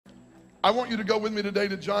I want you to go with me today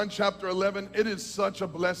to John chapter 11. It is such a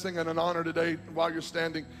blessing and an honor today, while you're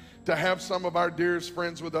standing, to have some of our dearest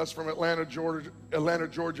friends with us from Atlanta,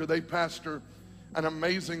 Georgia. They pastor an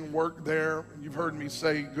amazing work there. You've heard me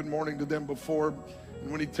say good morning to them before.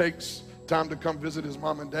 And when he takes time to come visit his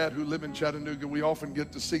mom and dad who live in Chattanooga, we often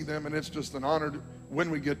get to see them, and it's just an honor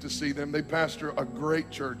when we get to see them. They pastor a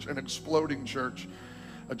great church, an exploding church,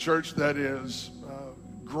 a church that is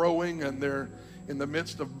growing, and they're in the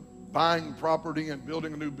midst of buying property and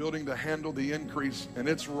building a new building to handle the increase, and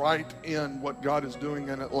it's right in what God is doing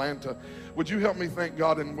in Atlanta. Would you help me thank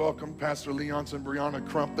God and welcome Pastor Leonce and Brianna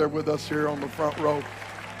Crump? They're with us here on the front row.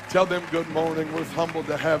 Tell them good morning. We're humbled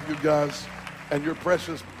to have you guys, and your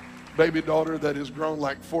precious baby daughter that has grown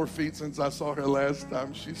like 4 feet since I saw her last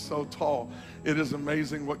time. She's so tall. It is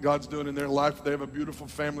amazing what God's doing in their life. They have a beautiful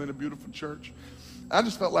family and a beautiful church. I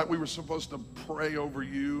just felt like we were supposed to pray over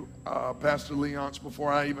you, Pastor Leonce, before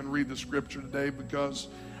I even read the scripture today, because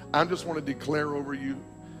I just want to declare over you,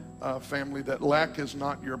 family, that lack is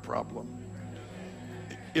not your problem.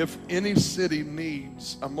 If any city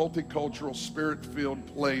needs a multicultural, spirit-filled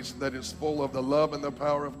place that is full of the love and the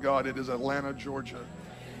power of God, it is Atlanta, Georgia.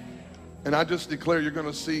 And I just declare you're going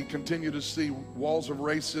to continue to see walls of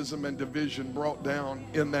racism and division brought down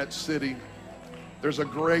in that city. There's a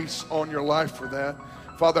grace on your life for that.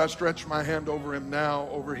 Father, I stretch my hand over him now,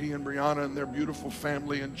 over he and Brianna and their beautiful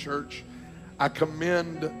family and church. I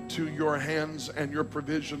commend to your hands and your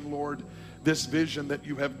provision, Lord, this vision that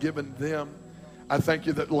you have given them. I thank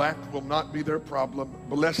you that lack will not be their problem.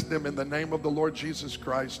 Bless them in the name of the Lord Jesus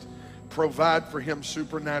Christ. Provide for him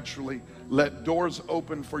supernaturally. Let doors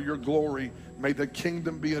open for your glory. May the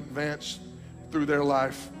kingdom be advanced through their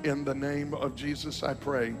life. In the name of Jesus, I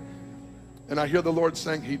pray. And I hear the Lord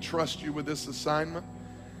saying he trusts you with this assignment.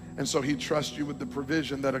 And so he trusts you with the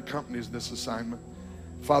provision that accompanies this assignment.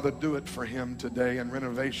 Father, do it for him today in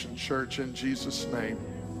Renovation Church in Jesus' name.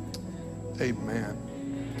 Amen.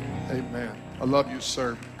 Amen. I love you,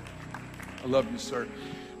 sir. I love you, sir.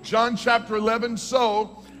 John chapter 11.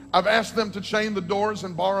 So I've asked them to chain the doors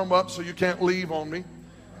and bar them up so you can't leave on me.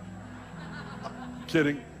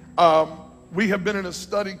 Kidding. We have been in a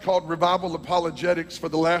study called Revival Apologetics for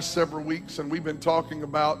the last several weeks, and we've been talking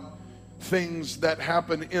about things that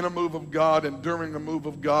happen in a move of God and during a move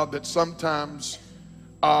of God that sometimes,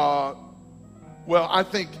 I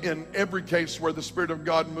think in every case where the Spirit of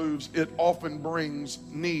God moves, it often brings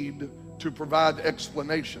need to provide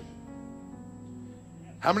explanation.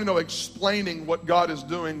 How many know explaining what God is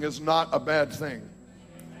doing is not a bad thing?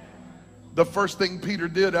 The first thing Peter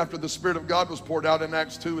did after the Spirit of God was poured out in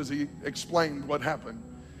Acts 2 is he explained what happened.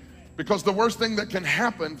 Because the worst thing that can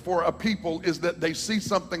happen for a people is that they see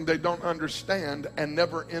something they don't understand and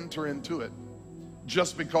never enter into it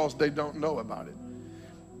just because they don't know about it.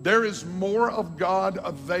 There is more of God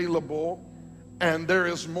available, and there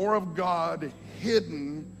is more of God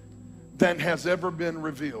hidden than has ever been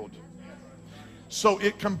revealed. So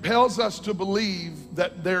it compels us to believe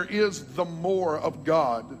that there is the more of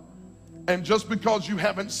God. And just because you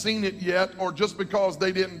haven't seen it yet, or just because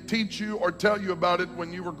they didn't teach you or tell you about it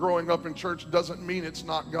when you were growing up in church, doesn't mean it's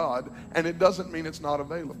not God, and it doesn't mean it's not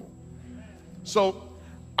available. So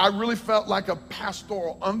I really felt like a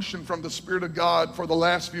pastoral unction from the Spirit of God for the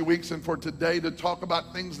last few weeks and for today to talk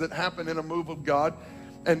about things that happen in a move of God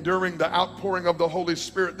and during the outpouring of the Holy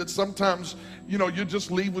Spirit that sometimes, you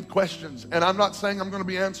just leave with questions. And I'm not saying I'm going to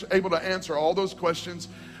be able to answer all those questions,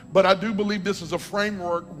 but I do believe this is a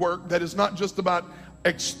framework that is not just about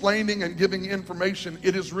explaining and giving information.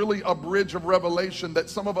 It is really a bridge of revelation that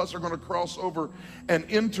some of us are going to cross over and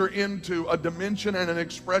enter into a dimension and an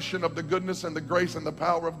expression of the goodness and the grace and the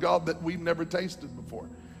power of God that we've never tasted before.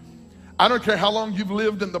 I don't care how long you've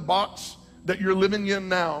lived in the box that you're living in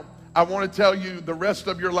now. I want to tell you the rest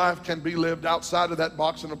of your life can be lived outside of that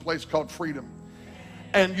box in a place called freedom.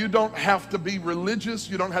 And you don't have to be religious.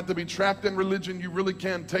 You don't have to be trapped in religion. You really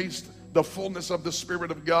can taste the fullness of the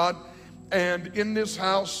Spirit of God. And in this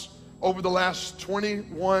house, over the last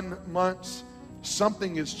 21 months,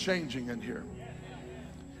 something is changing in here.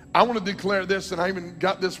 I want to declare this, and I even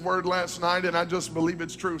got this word last night, and I just believe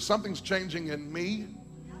it's true. Something's changing in me.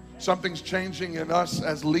 Something's changing in us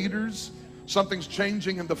as leaders. Something's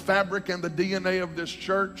changing in the fabric and the DNA of this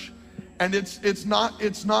church. And it's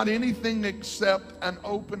not anything except an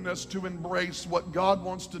openness to embrace what God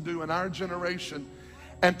wants to do in our generation,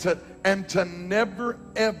 and to never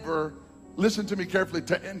ever, listen to me carefully,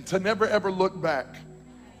 to never ever look back,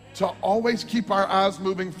 to always keep our eyes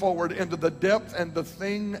moving forward into the depth and the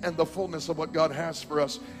thing and the fullness of what God has for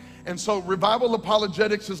us. And so revival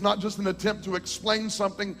apologetics is not just an attempt to explain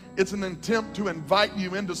something, it's an attempt to invite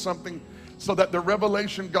you into something so that the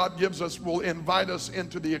revelation God gives us will invite us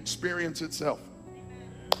into the experience itself.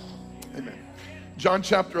 Amen. John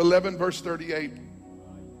chapter 11, verse 38.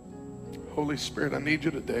 Holy Spirit, I need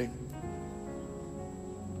you today.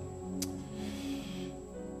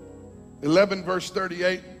 11, verse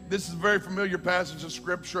 38. This is a very familiar passage of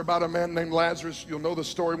scripture about a man named Lazarus. You'll know the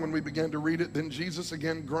story when we begin to read it. Then Jesus,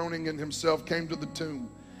 again groaning in himself, came to the tomb.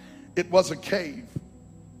 It was a cave,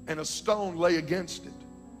 and a stone lay against it.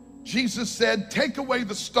 Jesus said, "Take away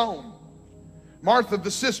the stone." Martha,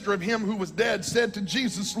 the sister of him who was dead, said to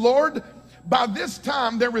Jesus, "Lord, by this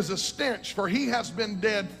time there is a stench, for he has been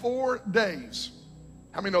dead 4 days."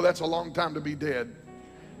 How many know that's a long time to be dead?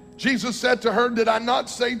 Jesus said to her, "Did I not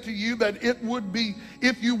say to you that it would be,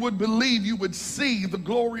 if you would believe, you would see the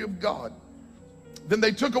glory of God?" Then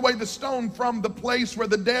they took away the stone from the place where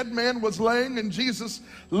the dead man was laying, and Jesus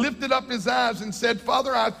lifted up his eyes and said,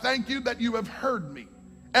 "Father, I thank you that you have heard me,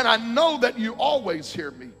 and I know that you always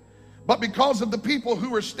hear me. But because of the people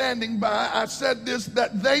who are standing by, I said this,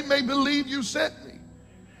 that they may believe you sent me."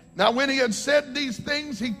 Now when he had said these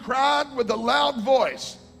things, he cried with a loud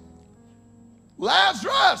voice,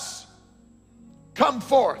 "Lazarus, come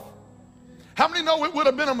forth." How many know it would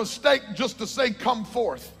have been a mistake just to say "come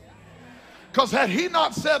forth"? Because had he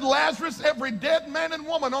not said Lazarus, every dead man and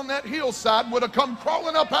woman on that hillside would have come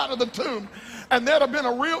crawling up out of the tomb, and there'd have been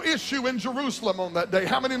a real issue in Jerusalem on that day.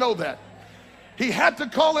 How many know that? He had to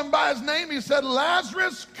call him by his name. He said,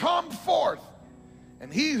 "Lazarus, come forth."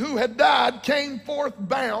 And he who had died came forth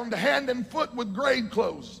bound hand and foot with grave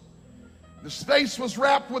clothes. His face was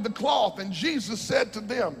wrapped with a cloth, and Jesus said to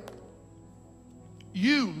them,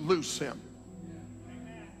 "You loose him,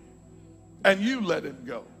 and you let him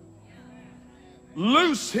go."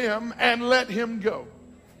 Loose him and let him go.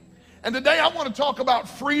 And today I want to talk about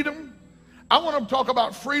freedom. I want to talk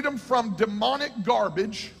about freedom from demonic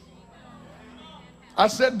garbage. I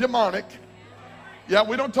said demonic. Yeah,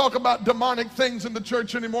 we don't talk about demonic things in the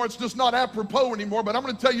church anymore. It's just not apropos anymore. But I'm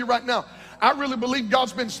going to tell you right now, I really believe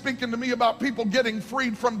God's been speaking to me about people getting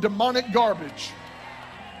freed from demonic garbage.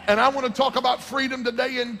 And I want to talk about freedom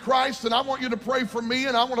today in Christ. And I want you to pray for me,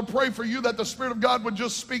 and I want to pray for you that the Spirit of God would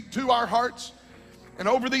just speak to our hearts and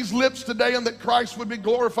over these lips today, and that Christ would be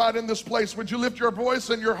glorified in this place. Would you lift your voice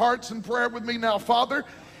and your hearts in prayer with me now? Father,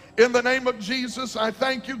 in the name of Jesus, I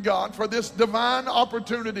thank you, God, for this divine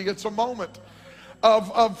opportunity. It's a moment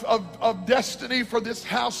of destiny for this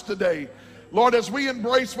house today. Lord, as we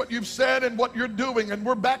embrace what you've said and what you're doing, and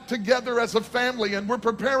we're back together as a family, and we're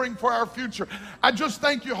preparing for our future, I just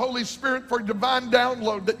thank you, Holy Spirit, for divine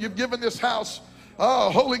download that you've given this house. Oh,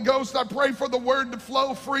 Holy Ghost, I pray for the word to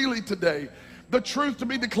flow freely today, the truth to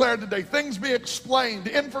be declared today, things be explained,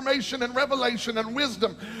 information and revelation and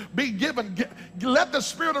wisdom be given. Let the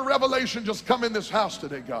spirit of revelation just come in this house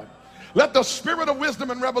today, God. Let the spirit of wisdom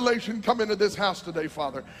and revelation come into this house today,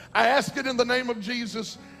 Father. I ask it in the name of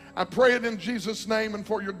Jesus. I pray it in Jesus' name and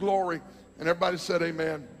for your glory. And everybody said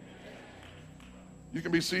amen. You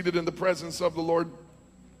can be seated in the presence of the Lord.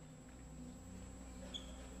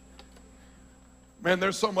 Man,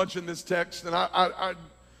 there's so much in this text, and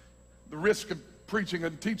the risk of preaching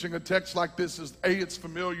and teaching a text like this is A, it's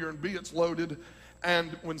familiar, and B, it's loaded.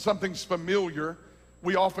 And when something's familiar,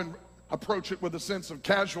 we often approach it with a sense of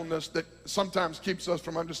casualness that sometimes keeps us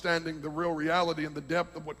from understanding the real reality and the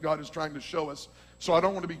depth of what God is trying to show us. So I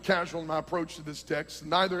don't want to be casual in my approach to this text.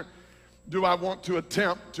 Neither do I want to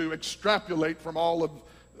attempt to extrapolate from all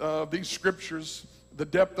of these scriptures the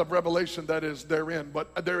depth of revelation that is therein.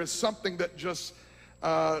 But there is something that just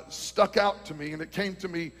stuck out to me, and it came to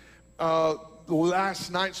me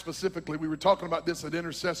last night specifically. We were talking about this at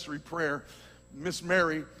intercessory prayer. Miss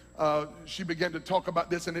Mary, she began to talk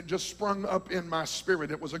about this, and it just sprung up in my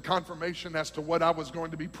spirit. It was a confirmation as to what I was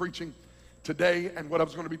going to be preaching today and what I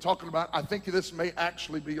was going to be talking about. I think this may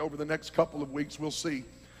actually be over the next couple of weeks, we'll see,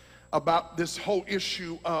 about this whole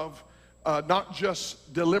issue of not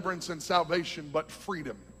just deliverance and salvation, but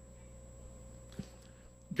freedom.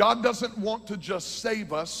 God doesn't want to just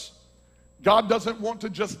save us. God doesn't want to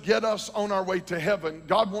just get us on our way to heaven.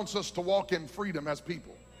 God wants us to walk in freedom as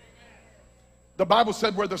people. The Bible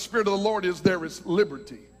said where the Spirit of the Lord is, there is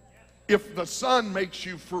liberty. If the Son makes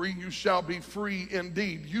you free, you shall be free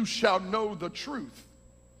indeed. You shall know the truth,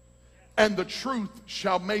 and the truth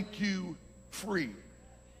shall make you free.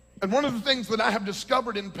 And one of the things that I have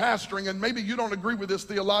discovered in pastoring, and maybe you don't agree with this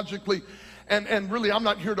theologically, and really I'm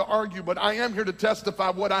not here to argue, but I am here to testify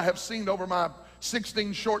what I have seen over my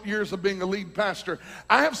 16 short years of being a lead pastor.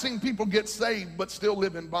 I have seen people get saved but still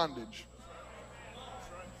live in bondage.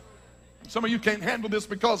 Some of you can't handle this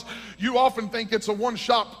because you often think it's a one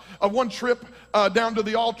trip down to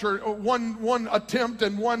the altar, one attempt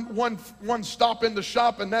and one stop in the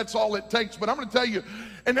shop, and that's all it takes. But I'm going to tell you,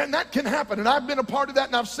 and then that can happen, and I've been a part of that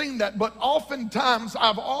and I've seen that, but oftentimes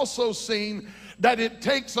I've also seen that it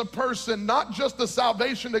takes a person, not just a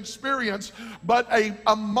salvation experience, but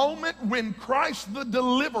a moment when Christ the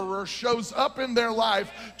deliverer shows up in their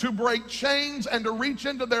life to break chains and to reach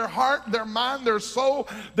into their heart, their mind, their soul,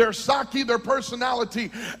 their psyche, their personality,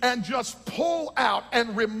 and just pull out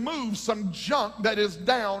and remove some junk that is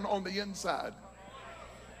down on the inside.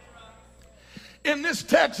 In this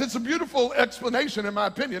text, it's a beautiful explanation, in my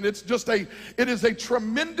opinion. It is a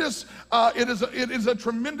tremendous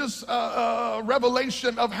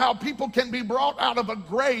revelation of how people can be brought out of a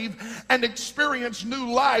grave and experience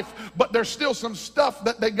new life, but there's still some stuff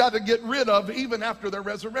that they got to get rid of even after they're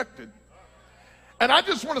resurrected. And I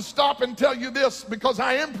just want to stop and tell you this, because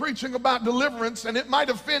I am preaching about deliverance, and it might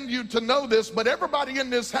offend you to know this, but everybody in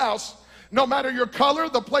this house, no matter your color,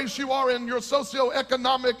 the place you are in your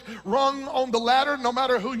socioeconomic rung on the ladder, no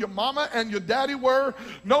matter who your mama and your daddy were,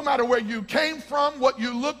 no matter where you came from, what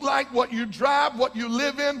you look like, what you drive, what you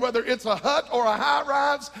live in, whether it's a hut or a high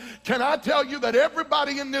rise, can I tell you that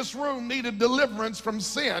everybody in this room needed deliverance from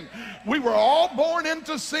sin? We were all born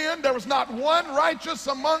into sin. There was not one righteous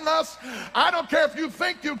among us. I don't care if you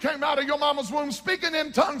think you came out of your mama's womb speaking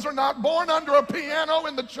in tongues or not, born under a piano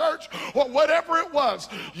in the church or whatever it was.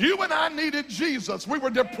 You and I needed Jesus. We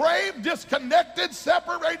were depraved, disconnected,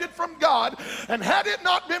 separated from God, and had it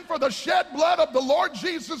not been for the shed blood of the Lord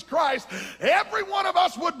Jesus Christ, every one of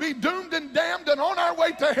us would be doomed and damned and on our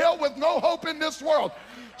way to hell with no hope in this world.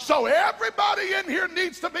 So everybody in here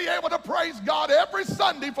needs to be able to praise God every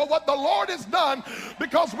Sunday for what the Lord has done,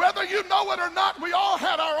 because whether you know it or not, we all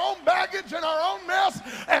had our own baggage and our own mess,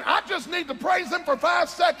 and I just need to praise Him for 5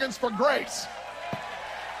 seconds for grace.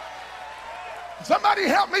 Somebody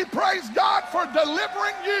help me praise God for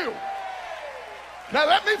delivering you. Now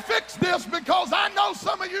let me fix this, because I know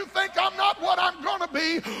some of you think I'm not what I'm going to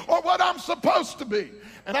be or what I'm supposed to be.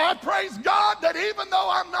 And I praise God that even though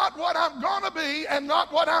I'm not what I'm going to be and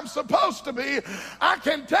not what I'm supposed to be, I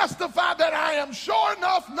can testify that I am sure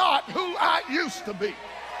enough not who I used to be.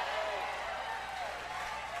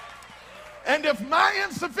 And if my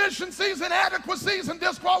insufficiencies, inadequacies, and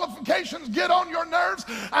disqualifications get on your nerves,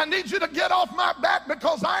 I need you to get off my back,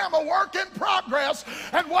 because I am a work in progress.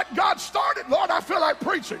 And what God started, Lord, I feel like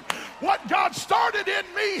preaching. What God started in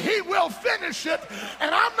me, He will finish it. And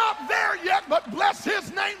I'm not there yet, but bless His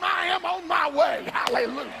name, I am on my way.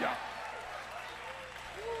 Hallelujah.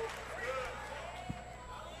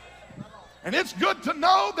 And it's good to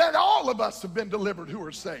know that all of us have been delivered who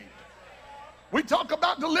are saved. We talk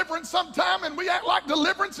about deliverance sometime, and we act like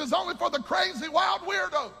deliverance is only for the crazy, wild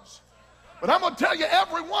weirdos. But I'm going to tell you,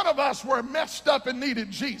 every one of us were messed up and needed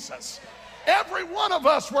Jesus. Every one of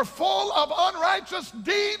us were full of unrighteous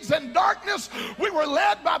deeds and darkness. We were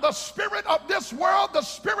led by the spirit of this world, the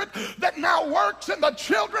spirit that now works in the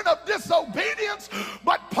children of disobedience.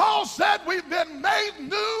 But Paul said we've been made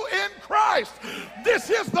new in Christ. This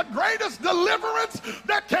is the greatest deliverance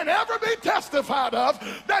that can ever be testified of,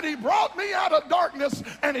 that He brought me out of darkness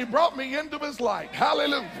and He brought me into His light.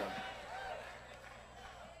 Hallelujah.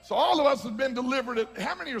 So all of us have been delivered.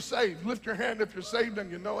 How many are saved? Lift your hand if you're saved and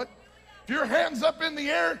you know it. If your hand's up in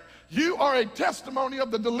the air, you are a testimony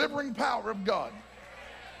of the delivering power of God.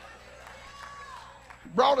 He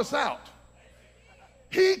brought us out.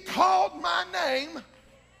 He called my name,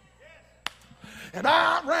 and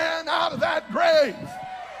I ran out of that grave.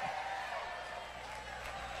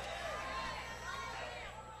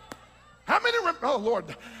 How many, oh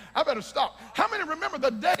Lord, I better stop. How many remember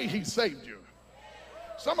the day He saved you?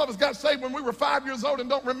 Some of us got saved when we were 5 years old and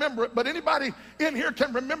don't remember it, but anybody in here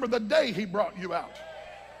can remember the day He brought you out.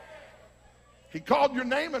 He called your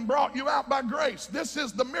name and brought you out by grace. This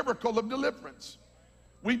is the miracle of deliverance.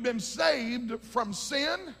 We've been saved from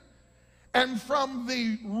sin and from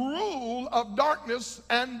the rule of darkness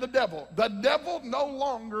and the devil. The devil no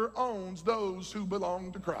longer owns those who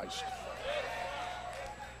belong to Christ.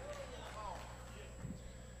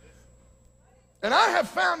 And I have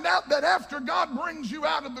found out that after God brings you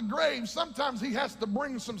out of the grave, sometimes He has to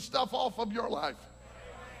bring some stuff off of your life.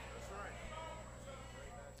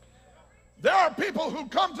 There are people who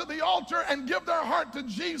come to the altar and give their heart to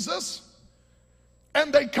Jesus,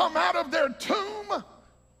 and they come out of their tomb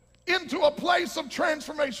into a place of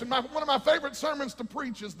transformation. One of my favorite sermons to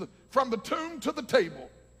preach is from the tomb to the table.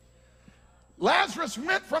 Lazarus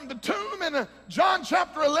went from the tomb in John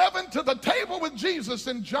chapter 11 to the table with Jesus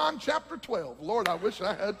in John chapter 12. Lord, I wish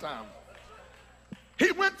I had time.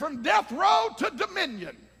 He went from death row to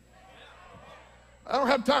dominion. I don't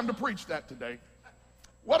have time to preach that today.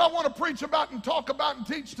 What I want to preach about and talk about and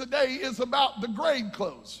teach today is about the grave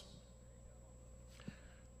clothes.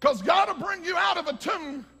 Because God will bring you out of a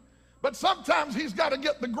tomb, but sometimes he's got to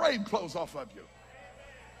get the grave clothes off of you.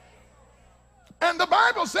 And the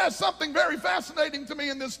Bible says something very fascinating to me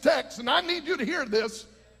in this text, and I need you to hear this.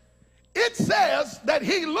 It says that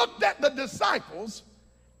he looked at the disciples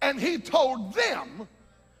and he told them,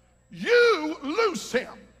 you loose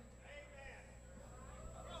him.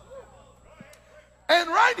 And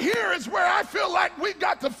right here is where I feel like we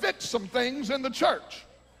got to fix some things in the church.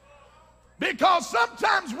 Because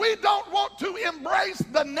sometimes we don't want to embrace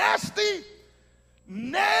the nasty,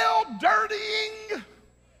 nail-dirtying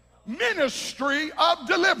ministry of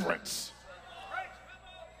deliverance.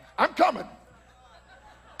 I'm coming.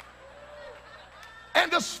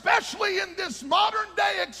 And especially in this modern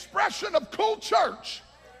day expression of cool church,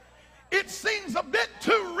 it seems a bit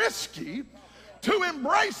too risky to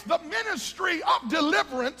embrace the ministry of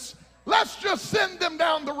deliverance. Let's just send them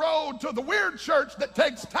down the road to the weird church that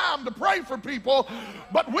takes time to pray for people.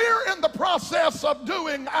 But we're in the process of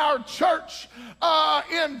doing our church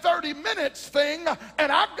in 30 minutes thing.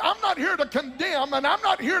 And I'm not here to condemn, and I'm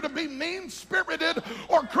not here to be mean-spirited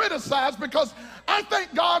or criticize, because I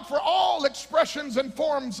thank God for all expressions and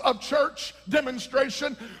forms of church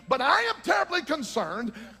demonstration. But I am terribly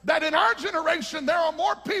concerned that in our generation there are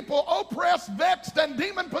more people oppressed, vexed, and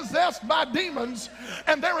demon-possessed by demons,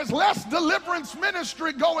 and there is less deliverance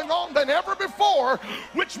ministry going on than ever before,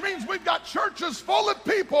 which means we've got churches full of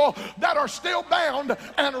people that are still bound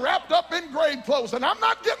and wrapped up in grave clothes. And I'm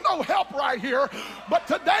not getting no help right here, but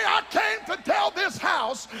today I came to tell this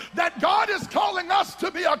house that God is calling us to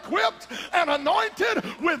be equipped and anointed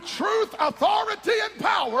with truth, authority, and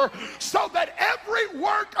power, so that every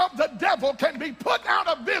work of the devil can be put out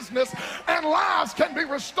of business and lives can be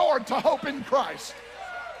restored to hope in Christ.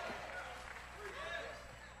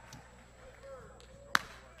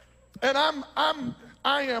 And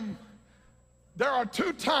there are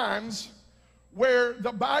two times where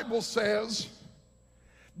the Bible says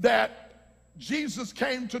that Jesus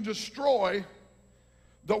came to destroy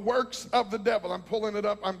the works of the devil. I'm pulling it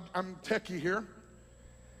up. I'm techie here.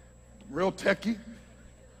 Real techie.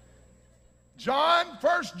 1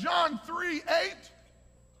 John 3:8.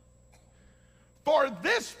 For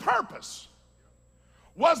this purpose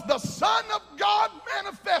was the Son of God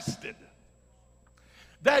manifested,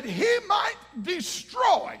 that he might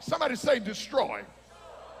destroy, somebody say destroy,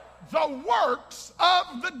 the works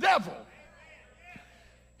of the devil.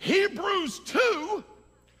 Hebrews 2,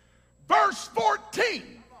 verse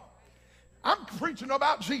 14. I'm preaching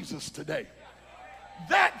about Jesus today.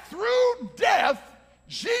 That through death,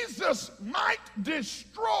 Jesus might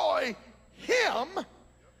destroy him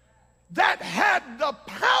that had the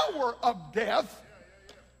power of death,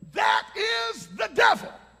 that is the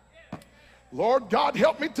devil. Lord God,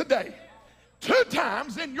 help me today. 2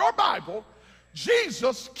 times in your Bible,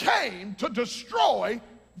 Jesus came to destroy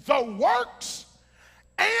the works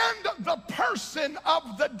and the person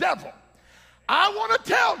of the devil. I want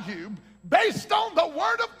to tell you, based on the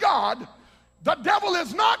Word of God, the devil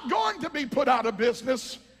is not going to be put out of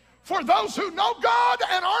business. For those who know God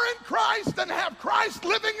and are in Christ and have Christ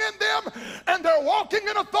living in them and they're walking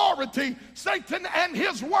in authority, Satan and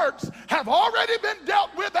his works have already been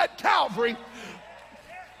dealt with at Calvary.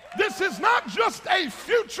 This is not just a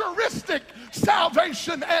futuristic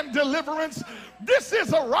salvation and deliverance. This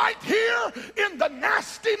is a right here in the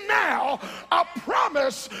nasty now, a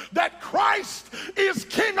promise that Christ is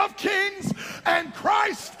King of Kings and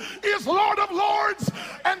Christ is Lord of Lords,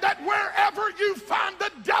 and that wherever you find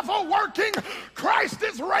the devil working, Christ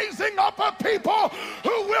is raising up a people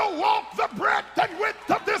who will walk the breadth and width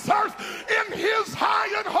of this earth in his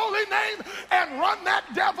high and holy name and run that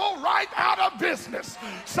devil right out of business.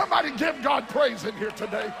 Somebody give God praise in here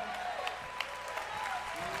today.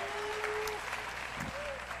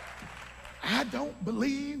 I don't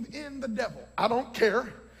believe in the devil. I don't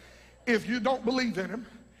care if you don't believe in him.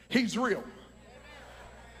 He's real.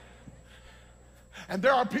 And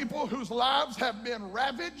there are people whose lives have been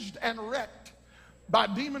ravaged and wrecked by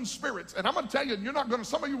demon spirits. And I'm going to tell you, you're not going to,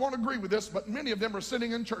 some of you won't agree with this, but many of them are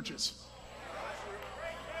sitting in churches.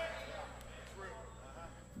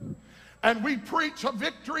 And we preach a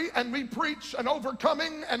victory, and we preach an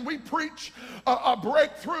overcoming, and we preach a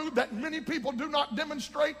breakthrough that many people do not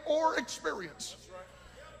demonstrate or experience.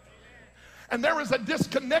 And there is a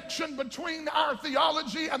disconnection between our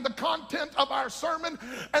theology and the content of our sermon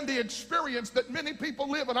and the experience that many people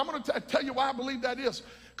live. And I'm going to tell you why I believe that is.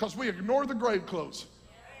 Because we ignore the grave clothes.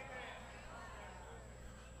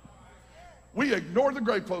 We ignore the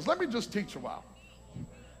grave clothes. Let me just teach a while.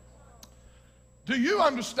 Do you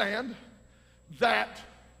understand that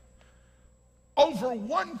over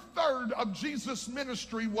 1/3 of Jesus'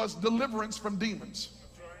 ministry was deliverance from demons?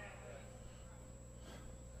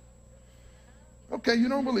 Okay, you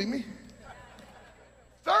don't believe me?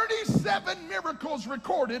 37 miracles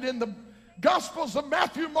recorded in the Gospels of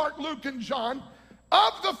Matthew, Mark, Luke, and John.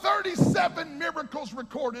 Of the 37 miracles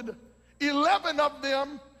recorded, 11 of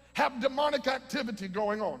them have demonic activity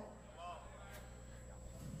going on.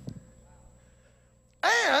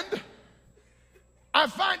 And I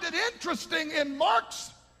find it interesting in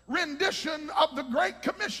Mark's rendition of the Great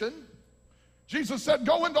Commission, Jesus said,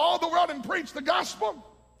 go into all the world and preach the gospel.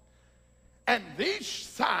 And these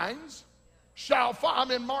signs shall follow.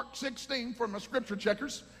 I'm in Mark 16 for my scripture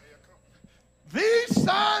checkers. These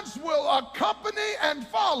signs will accompany and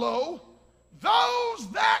follow those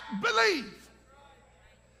that believe.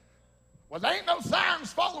 Well, there ain't no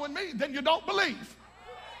signs following me, then you don't believe.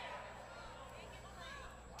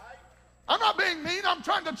 I'm not being mean. I'm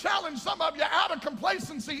trying to challenge some of you out of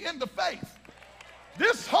complacency into faith.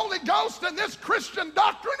 This Holy Ghost and this Christian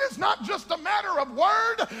doctrine is not just a matter of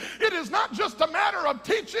word. It is not just a matter of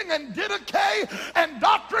teaching and didache and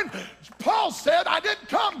doctrine. Paul said, I didn't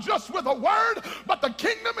come just with a word, but the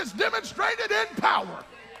kingdom is demonstrated in power.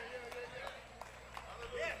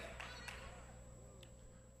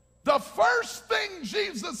 The first thing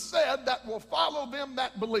Jesus said that will follow them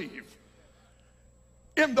that believe.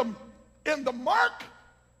 In the Mark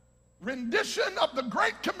rendition of the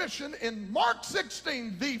Great Commission in Mark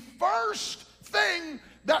 16, the first thing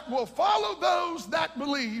that will follow those that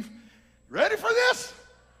believe, ready for this?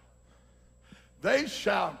 They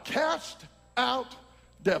shall cast out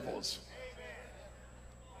devils.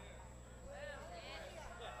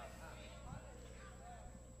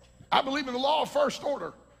 I believe in the law of first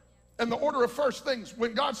order and the order of first things.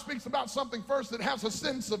 When God speaks about something first, it has a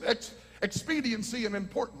sense of expediency and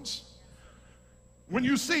importance. When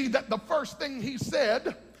you see that the first thing he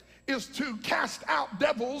said is to cast out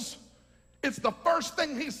devils, it's the first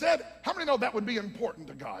thing he said. How many know that would be important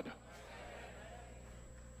to God?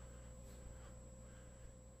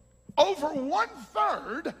 Over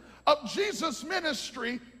 1/3 of Jesus'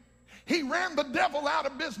 ministry, he ran the devil out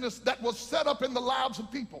of business that was set up in the lives of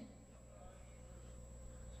people.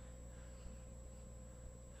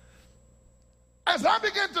 As I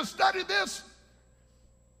began to study this,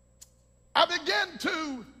 I began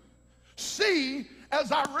to see,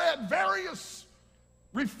 as I read various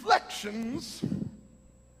reflections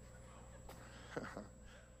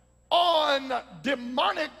on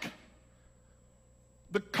demonic,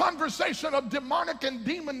 the conversation of demonic and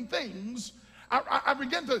demon things, I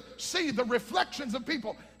began to see the reflections of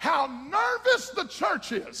people, how nervous the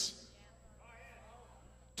church is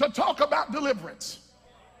to talk about deliverance.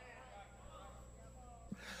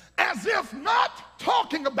 As if not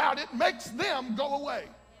talking about it makes them go away.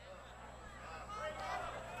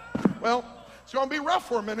 Well, it's going to be rough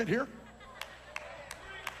for a minute here.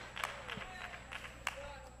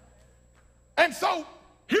 And so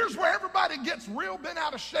here's where everybody gets real bent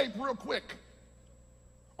out of shape real quick.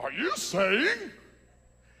 Are you saying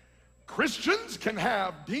Christians can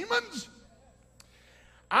have demons?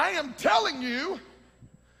 I am telling you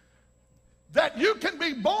that you can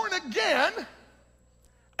be born again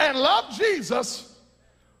and love Jesus,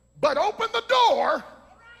 but open the door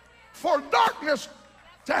for darkness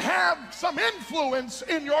to have some influence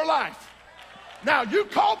in your life. Now, you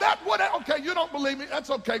call that what? Okay, you don't believe me. That's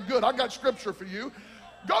okay, good. I got scripture for you.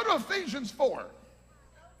 Go to Ephesians 4.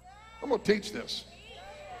 I'm going to teach this.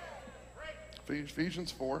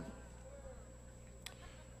 Ephesians 4.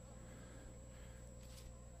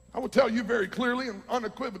 I will tell you very clearly and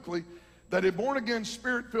unequivocally that a born-again,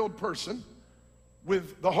 spirit-filled person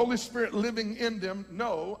with the Holy Spirit living in them,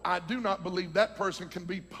 no, I do not believe that person can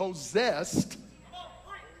be possessed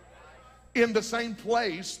in the same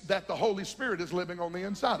place that the Holy Spirit is living on the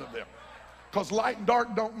inside of them. Because light and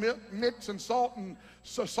dark don't mix, and salt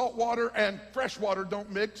water and fresh water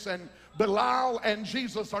don't mix, and Belial and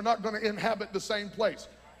Jesus are not going to inhabit the same place.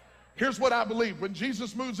 Here's what I believe. When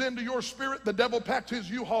Jesus moves into your spirit, the devil packs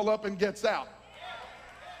his U-Haul up and gets out.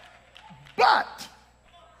 But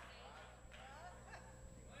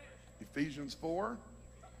Ephesians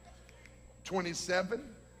 4:27,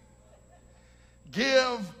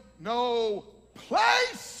 give no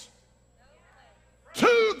place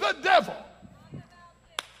to the devil.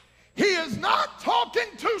 He is not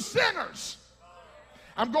talking to sinners.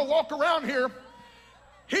 I'm going to walk around here.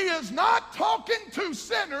 He is not talking to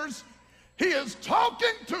sinners. He is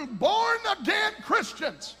talking to born-again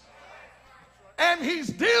Christians. And he's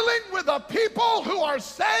dealing with a people who are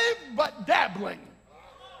saved but dabbling.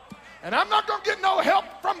 And I'm not going to get no help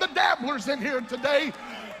from the dabblers in here today,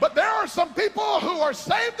 but there are some people who are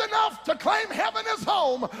saved enough to claim heaven as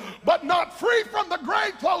home, but not free from the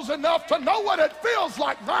grave clothes enough to know what it feels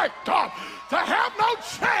like, my God, to have no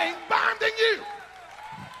chain binding you.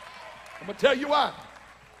 I'm going to tell you why.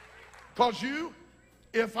 Because you,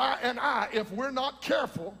 if we're not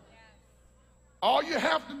careful, all you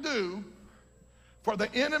have to do for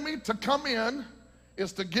the enemy to come in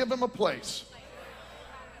is to give him a place.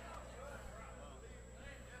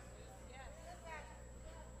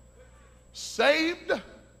 Saved,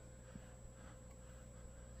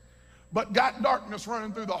 but got darkness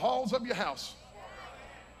running through the halls of your house.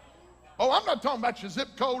 Oh, I'm not talking about your zip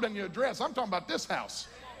code and your address. I'm talking about this house.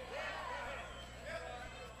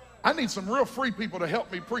 I need some real free people to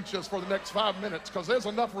help me preach this for the next 5 minutes, because there's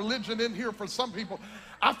enough religion in here for some people.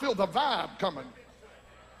 I feel the vibe coming.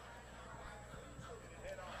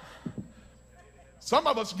 Some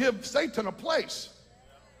of us give Satan a place.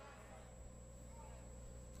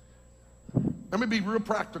 Let me be real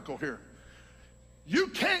practical here. You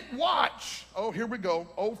can't watch, oh, here we go,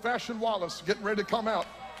 old-fashioned Wallace getting ready to come out.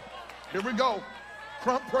 Here we go.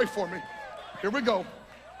 Crump, pray for me. Here we go.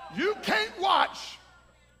 You can't watch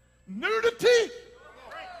nudity,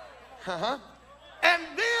 and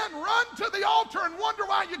then run to the altar and wonder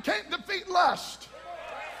why you can't defeat lust.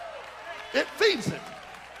 It feeds it.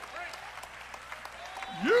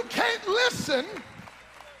 You can't listen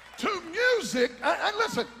to music. And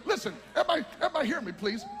listen, everybody hear me,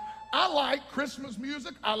 please. I like Christmas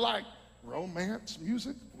music. I like romance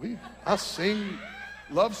music. I sing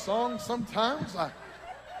love songs sometimes.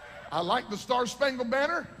 I like the Star Spangled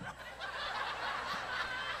Banner.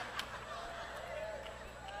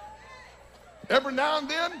 Every now and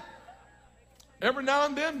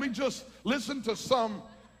then, we just listen to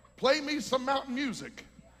play me some mountain music,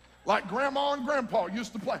 like Grandma and Grandpa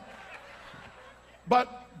used to play.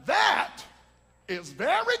 But that is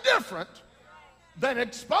very different than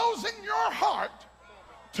exposing your heart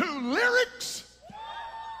to lyrics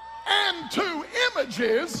and to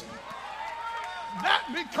images that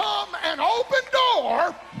become an open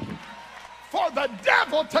door for the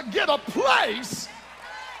devil to get a place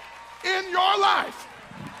in your life.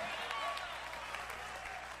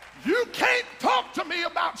 You can't talk to me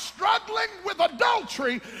about struggling with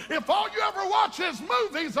adultery if all you ever watch is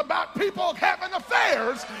movies about people having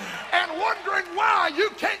affairs and wondering why you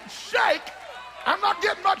can't shake. I'm not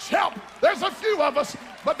getting much help. There's a few of us,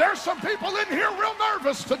 but there's some people in here real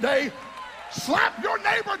nervous today. Slap your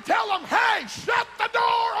neighbor, tell them, hey, shut the door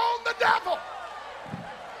on the devil.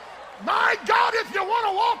 My God, if you want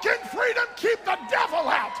to walk in freedom, keep the devil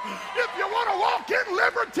out. If you want to walk in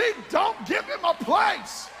liberty, don't give him a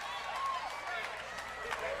place.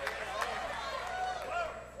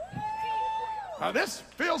 Now, this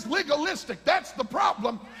feels legalistic. That's the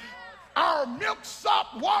problem. Our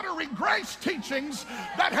milk-sop, watery grace teachings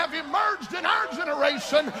that have emerged in our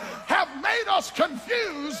generation have made us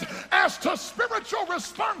confused as to spiritual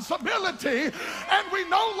responsibility, and we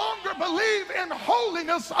no longer believe in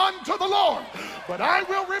holiness unto the Lord. But I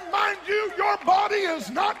will remind you, your body is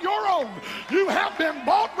not your own. You have been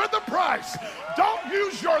bought with a price. Don't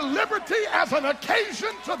use your liberty as an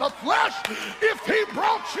occasion to the flesh. If he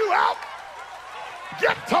brought you out,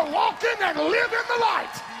 get to walking and live in the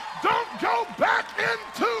light. Don't go back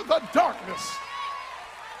into the darkness.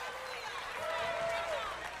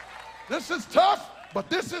 This is tough,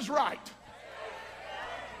 but this is right.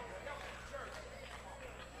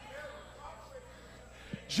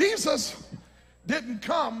 Jesus didn't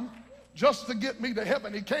come just to get me to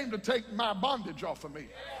heaven. He came to take my bondage off of me.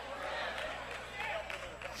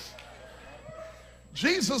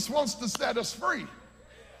 Jesus wants to set us free.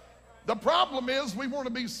 The problem is we want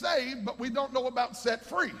to be saved, but we don't know about set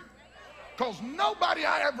free. Because nobody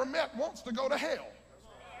I ever met wants to go to hell.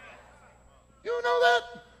 You know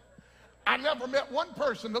that? I never met one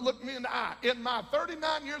person that looked me in the eye. In my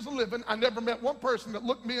 39 years of living, I never met one person that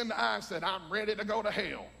looked me in the eye and said, I'm ready to go to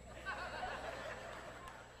hell.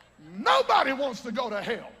 Nobody wants to go to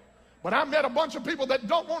hell. But I met a bunch of people that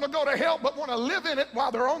don't want to go to hell but want to live in it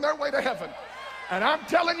while they're on their way to heaven. And I'm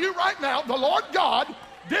telling you right now, the Lord God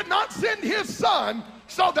did not send his son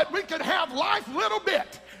so that we could have life little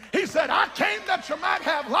bit. He said, I came that you might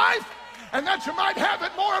have life and that you might have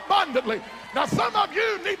it more abundantly. Now, some of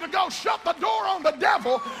you need to go shut the door on the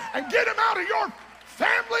devil and get him out of your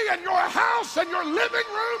family and your house and your living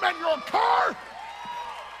room and your car.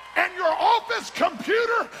 and your office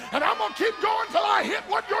computer, and I'm going to keep going till I hit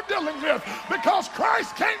what you're dealing with, because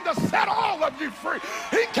Christ came to set all of you free.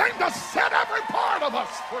 He came to set every part of us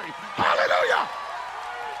free. Hallelujah.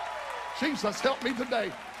 Jesus, help me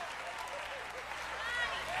today.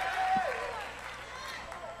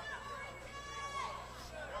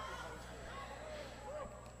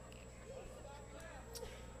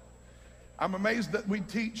 I'm amazed that we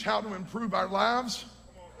teach how to improve our lives,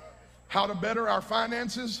 how to better our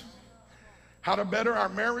finances, how to better our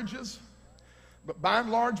marriages. But by and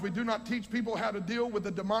large, we do not teach people how to deal with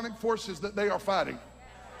the demonic forces that they are fighting.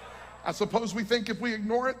 I suppose we think if we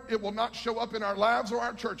ignore it, it will not show up in our lives or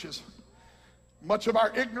our churches. Much of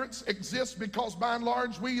our ignorance exists because by and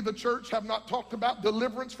large, we, the church, have not talked about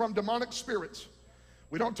deliverance from demonic spirits.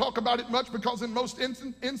 We don't talk about it much because in most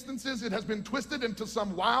instances it has been twisted into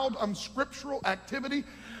some wild, unscriptural activity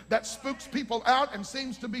that spooks people out and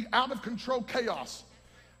seems to be out of control chaos.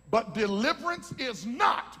 But deliverance is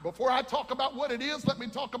not. Before I talk about what it is, let me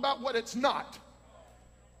talk about what it's not.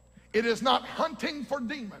 It is not hunting for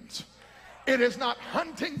demons. It is not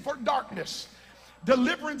hunting for darkness.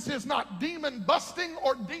 Deliverance is not demon busting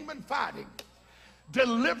or demon fighting.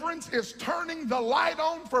 Deliverance is turning the light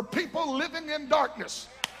on for people living in darkness.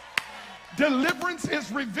 Deliverance is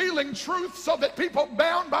revealing truth so that people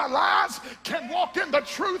bound by lies can walk in the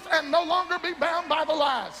truth and no longer be bound by the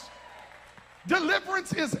lies.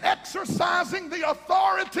 Deliverance is exercising the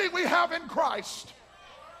authority we have in Christ.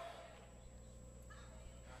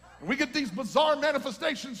 We get these bizarre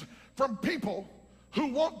manifestations from people who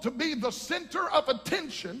want to be the center of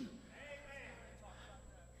attention.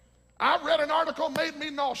 I read an article, made me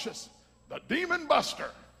nauseous. The Demon Buster.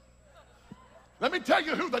 Let me tell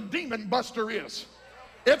you who the Demon Buster is.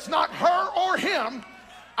 It's not her or him.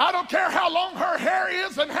 I don't care how long her hair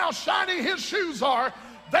is and how shiny his shoes are.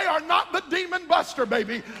 They are not the Demon Buster,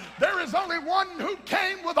 baby. There is only one who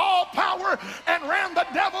came with all power and ran the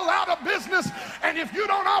devil out of business. And if you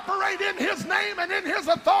don't operate in his name and in his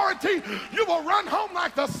authority, you will run home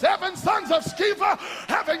like the 7 sons of Sceva,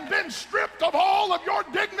 having been stripped of all of your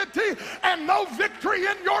dignity and no victory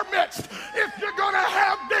in your midst. If you're going to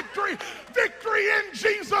have victory, victory in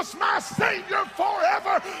Jesus, my Savior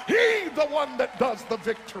forever. He, the one that does the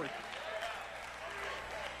victory.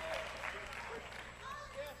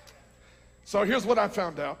 So here's what I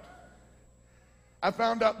found out. I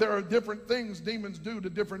found out there are different things demons do to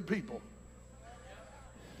different people.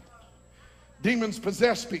 Demons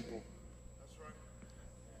possess people.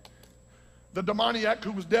 The demoniac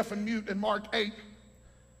who was deaf and mute in Mark 8,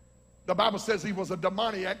 the Bible says he was a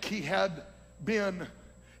demoniac. He had been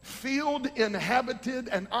filled, inhabited,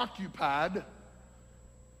 and occupied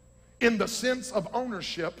in the sense of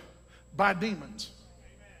ownership by demons.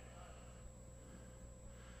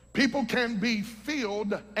 People can be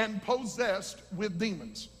filled and possessed with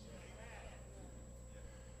demons.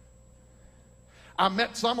 I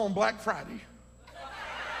met some on Black Friday.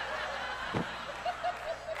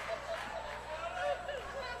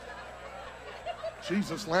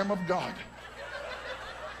 Jesus, Lamb of God.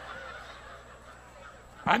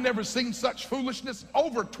 I never seen such foolishness.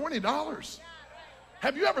 Over $20.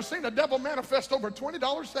 Have you ever seen a devil manifest over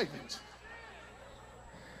 $20 savings?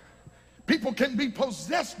 People can be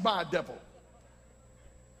possessed by a devil.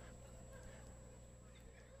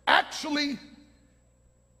 Actually,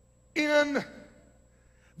 in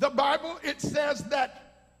the Bible, it says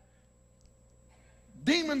that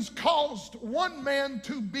demons caused one man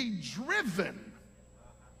to be driven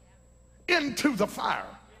into the fire.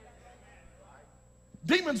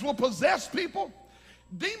 Demons will possess people.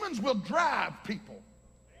 Demons will drive people.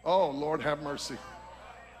 Oh, Lord, have mercy.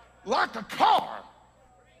 Like a car.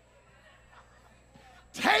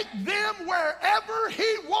 Take them wherever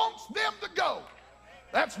he wants them to go.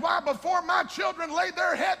 That's why before my children lay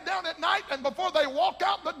their head down at night and before they walk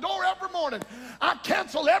out the door every morning, I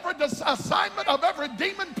cancel every assignment of every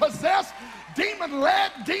demon-possessed,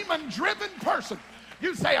 demon-led, demon-driven person.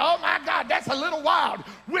 You say, oh my God, that's a little wild.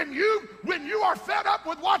 When you are fed up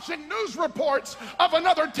with watching news reports of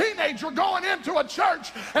another teenager going into a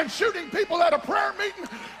church and shooting people at a prayer meeting,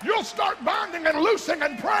 you'll start binding and loosing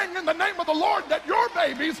and praying in the name of the Lord that your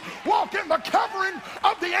babies walk in the covering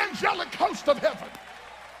of the angelic host of heaven.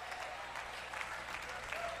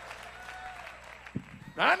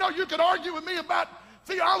 Now, I know you could argue with me about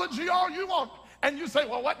theology all you want. And you say,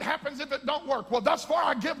 well, what happens if it don't work? Well, thus far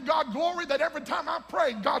I give God glory that every time I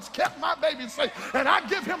pray, God's kept my baby safe, and I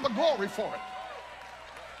give him the glory for it.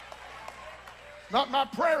 Not my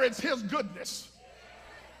prayer, it's his goodness.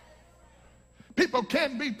 People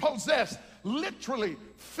can be possessed, literally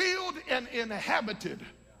filled and inhabited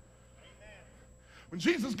When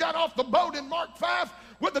Jesus got off the boat in Mark 5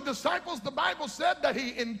 with the disciples, the Bible said that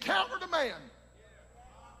he encountered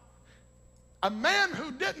a man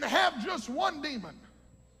who didn't have just one demon,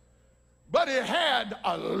 but he had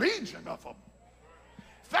a legion of them.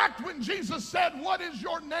 In fact, when Jesus said, "What is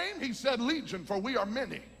your name?" he said, "Legion, for we are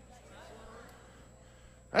many."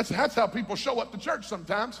 That's how people show up to church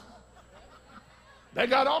sometimes. They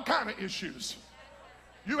got all kind of issues.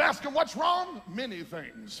 You ask them what's wrong? Many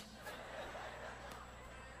things.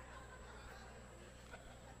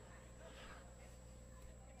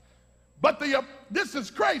 But this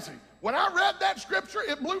is crazy. When I read that scripture,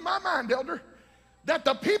 it blew my mind, elder, that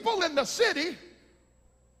the people in the city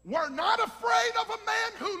were not afraid of a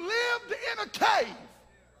man who lived in a cave.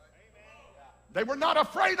 They were not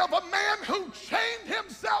afraid of a man who chained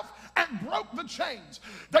himself and broke the chains.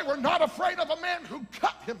 They were not afraid of a man who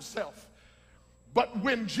cut himself. But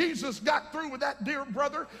when Jesus got through with that dear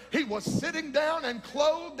brother, he was sitting down and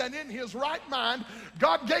clothed and in his right mind.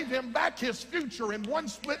 God gave him back his future in one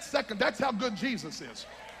split second. That's how good Jesus is.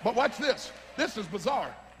 But watch this. This is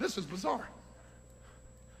bizarre. This is bizarre.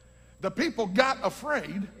 The people got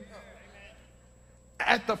afraid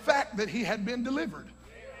at the fact that he had been delivered.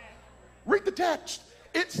 Read the text.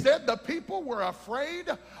 It said the people were afraid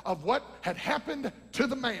of what had happened to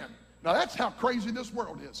the man. Now that's how crazy this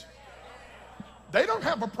world is. They don't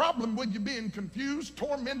have a problem with you being confused,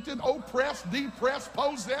 tormented, oppressed, depressed,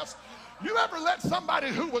 possessed. You ever let somebody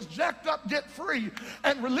who was jacked up get free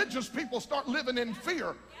and religious people start living in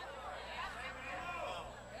fear?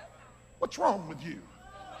 What's wrong with you?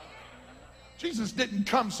 Jesus didn't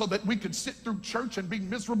come so that we could sit through church and be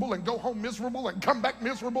miserable and go home miserable and come back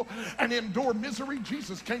miserable and endure misery.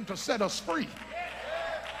 Jesus came to set us free.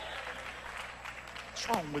 What's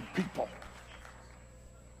wrong with people?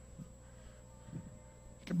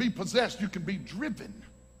 You can be possessed, you can be driven.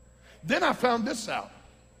 Then I found this out.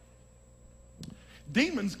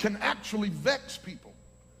 Demons can actually vex people.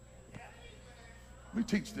 Let me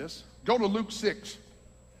teach this. Go to Luke 6.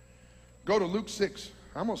 Go to Luke 6.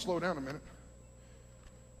 I'm going to slow down a minute.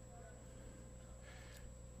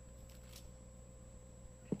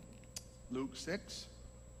 Luke 6.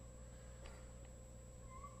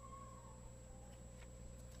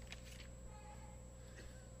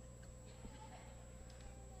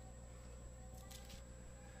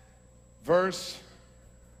 Verse,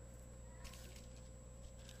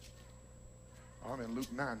 I'm in Luke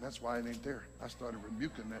 9. That's why it ain't there. I started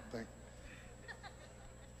rebuking that thing.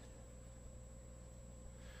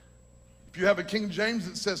 If you have a King James,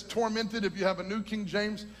 it says tormented. If you have a New King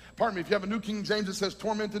James, pardon me, if you have a New King James, it says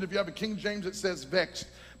tormented. If you have a King James, it says vexed.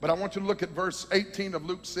 But I want you to look at verse 18 of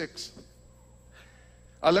Luke 6.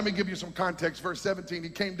 Let me give you some context. Verse 17, he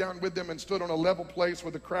came down with them and stood on a level place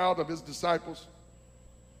with a crowd of his disciples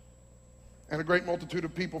and a great multitude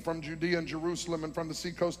of people from Judea and Jerusalem and from the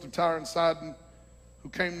seacoast of Tyre and Sidon, who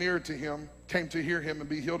came near to him, came to hear him and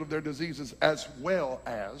be healed of their diseases, as well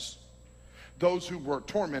as those who were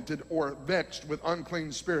tormented or vexed with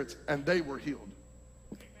unclean spirits, and they were healed.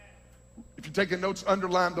 If you're taking notes,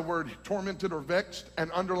 underline the word tormented or vexed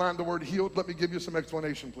and underline the word healed. Let me give you some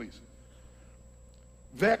explanation, please.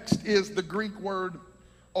 Vexed is the Greek word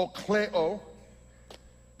okleo.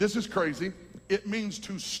 This is crazy. It means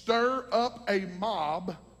to stir up a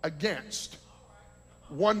mob against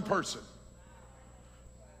one person,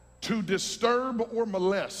 to disturb or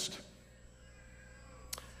molest.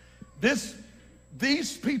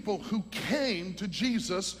 These people who came to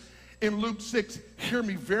Jesus in Luke 6, hear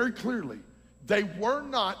me very clearly, they were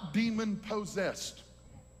not demon possessed.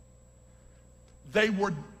 They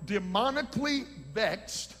were demonically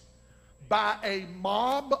vexed by a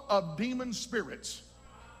mob of demon spirits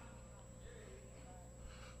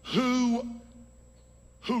who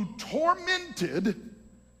tormented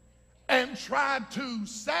and tried to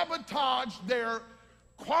sabotage their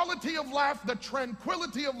quality of life, the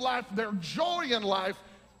tranquility of life, their joy in life.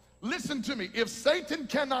 Listen to me. If Satan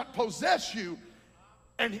cannot possess you,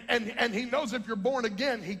 and he knows if you're born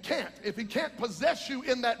again, he can't. If he can't possess you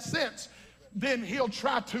in that sense, then he'll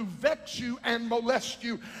try to vex you and molest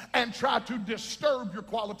you and try to disturb your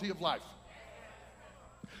quality of life.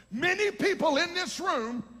 Many people in this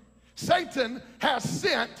room, Satan has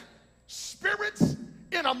sent spirits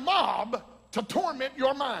in a mob to torment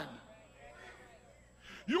your mind.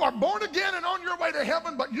 You are born again and on your way to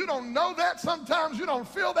heaven, but you don't know that sometimes. You don't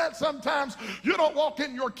feel that sometimes. You don't walk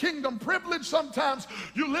in your kingdom privilege sometimes.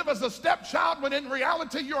 You live as a stepchild when in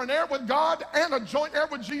reality you're an heir with God and a joint heir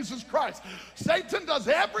with Jesus Christ. Satan does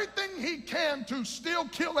everything he can to steal,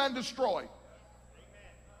 kill, and destroy.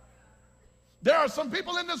 There are some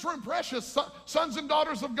people in this room, precious sons and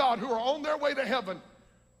daughters of God, who are on their way to heaven,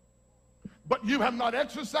 but you have not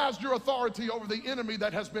exercised your authority over the enemy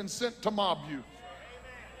that has been sent to mob you.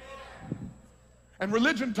 And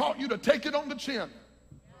religion taught you to take it on the chin.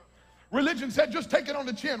 Religion said, just take it on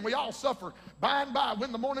the chin. We all suffer. By and by,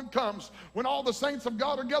 when the morning comes, when all the saints of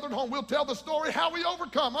God are gathered home, we'll tell the story how we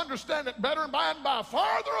overcome, understand it better, and by,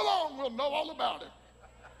 farther along, we'll know all about it.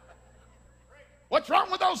 What's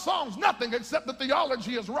wrong with those songs? Nothing, except the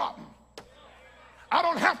theology is rotten. I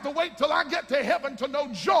don't have to wait till I get to heaven to know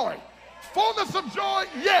joy. Fullness of joy,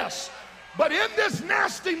 yes. But in this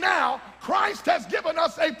nasty now, Christ has given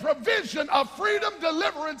us a provision of freedom,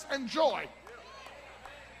 deliverance, and joy.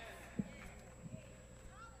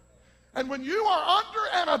 And when you are under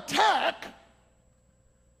an attack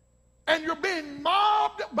and you're being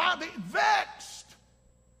mobbed by the vexed,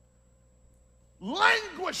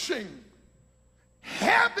 languishing,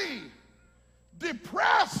 heavy,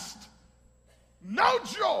 depressed, no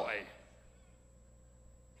joy,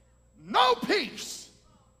 no peace,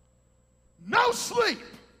 no sleep,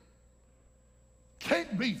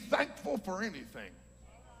 can't be thankful for anything.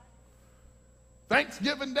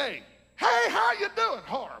 Thanksgiving Day, hey, how you doing?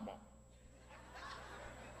 Horrible.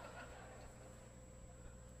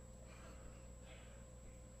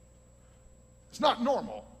 It's not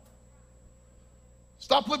normal.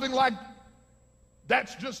 Stop living like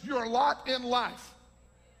that's just your lot in life.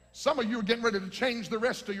 Some of you are getting ready to change the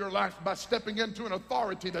rest of your life by stepping into an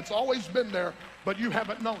authority that's always been there, but you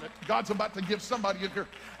haven't known it. God's about to give somebody in here.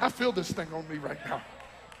 I feel this thing on me right now.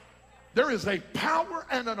 There is a power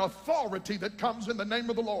and an authority that comes in the name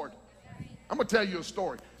of the Lord. I'm going to tell you a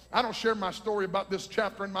story. I don't share my story about this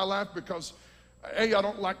chapter in my life because, A, I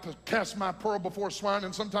don't like to cast my pearl before swine,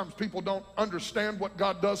 and sometimes people don't understand what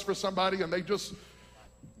God does for somebody, and they just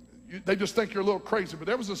think you're a little crazy. But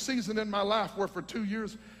there was a season in my life where for 2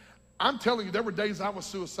 years, I'm telling you, there were days I was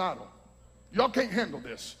suicidal. Y'all can't handle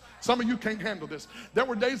this. Some of you can't handle this. There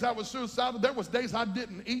were days I was suicidal. There was days I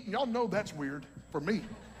didn't eat, and y'all know that's weird for me.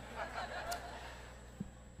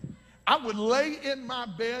 I would lay in my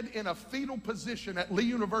bed in a fetal position at Lee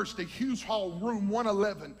University, Hughes Hall, room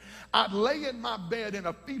 111. I'd lay in my bed in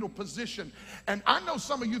a fetal position. And I know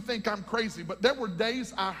some of you think I'm crazy, but there were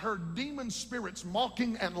days I heard demon spirits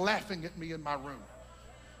mocking and laughing at me in my room.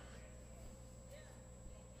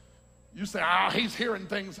 You say, he's hearing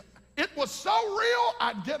things. It was so real,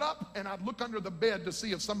 I'd get up and I'd look under the bed to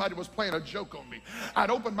see if somebody was playing a joke on me. I'd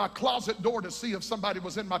open my closet door to see if somebody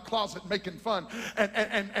was in my closet making fun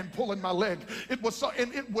and pulling my leg. It was so,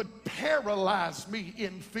 and it would paralyze me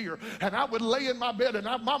in fear. And I would lay in my bed, and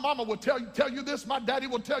my mama would tell you this, my daddy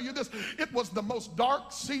will tell you this. It was the most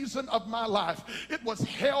dark season of my life. It was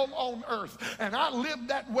hell on earth. And I lived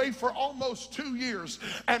that way for almost 2 years.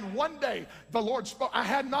 And one day, the Lord spoke. I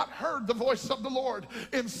had not heard the voice of the Lord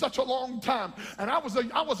in such a long time. And I was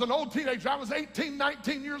an old teenager. I was 18,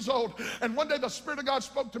 19 years old. And one day the Spirit of God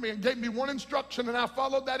spoke to me and gave me one instruction, and I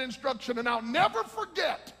followed that instruction, and I'll never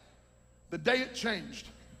forget the day it changed.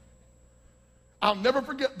 I'll never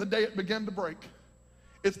forget the day it began to break.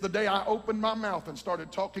 It's the day I opened my mouth and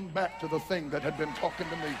started talking back to the thing that had been talking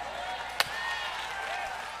to me.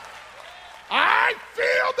 I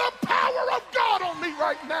feel the power of God on me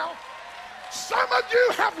right now. Some of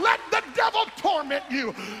you have let the devil torment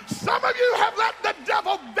you. Some of you have let the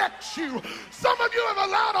devil vex you. Some of you have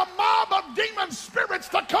allowed a mob of demon spirits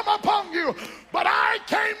to come upon you. But I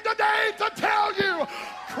came today to tell you,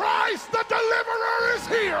 Christ the deliverer is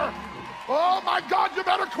here. Oh my God, you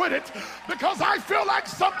better quit it, because I feel like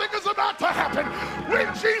something is about to happen.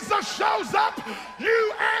 When Jesus shows up,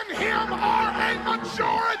 you and him are a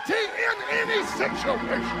majority in any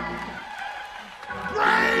situation.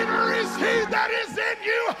 Greater is he that is in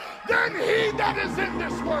you than he that is in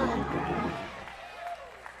this world.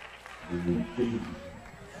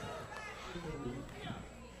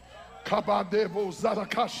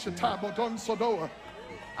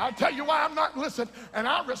 I'll tell you why I'm not listening, and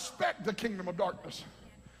I respect the kingdom of darkness.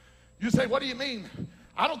 You say, what do you mean?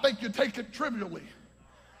 I don't think you take it trivially.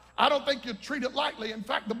 I don't think you treat it lightly. In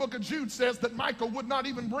fact, the book of Jude says that Michael would not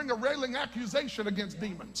even bring a railing accusation against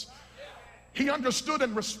demons. He understood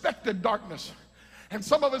and respected darkness. And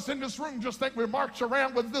some of us in this room just think we march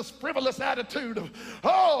around with this frivolous attitude of,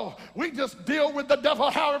 oh, we just deal with the devil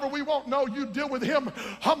however we want. No, you deal with him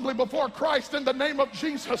humbly before Christ in the name of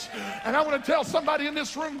Jesus. And I want to tell somebody in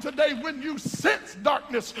this room today, when you sense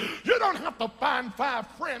darkness, you don't have to find 5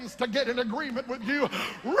 friends to get in agreement with you.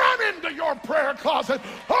 Run into your prayer closet,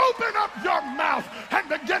 open up your mouth, and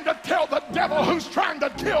begin to tell the devil who's trying to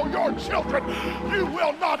kill your children. You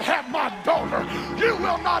will not have my daughter. You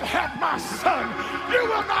will not have my son. You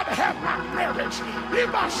will not have my marriage.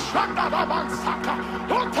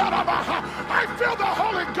 I feel the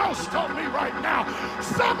Holy Ghost on me right now.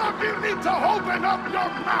 Some of you need to open up your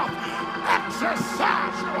mouth.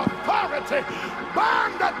 Exercise your authority.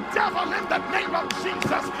 Bind the devil in the name of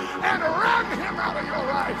Jesus and run him out of your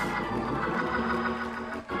life.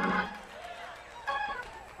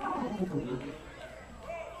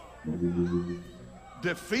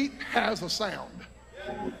 Defeat has a sound.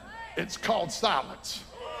 It's called silence.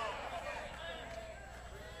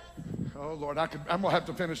 Oh, Lord, I'm going to have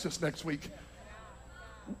to finish this next week.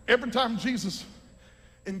 Every time Jesus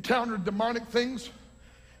encountered demonic things,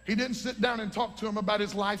 he didn't sit down and talk to him about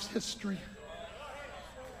his life's history.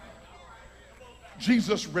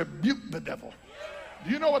 Jesus rebuked the devil.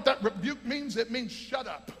 Do you know what that rebuke means? It means shut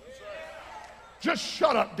up. Just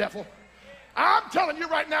shut up, devil. I'm telling you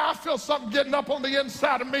right now, I feel something getting up on the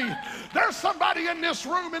inside of me. There's somebody in this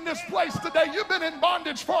room, in this place today. You've been in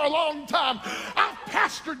bondage for a long time. I've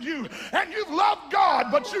pastored you, and you've loved God,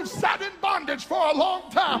 but you've sat in bondage for a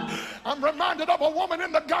long time. I'm reminded of a woman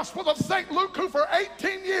in the Gospel of St. Luke who for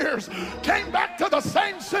 18 years came back to the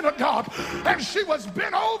same synagogue, and she was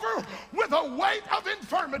bent over with a weight of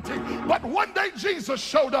infirmity. But one day Jesus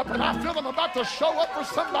showed up, and I feel him about to show up for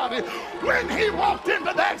somebody. When he walked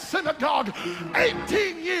into that synagogue,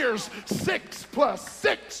 18 years, 6 plus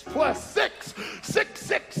 6 plus 6,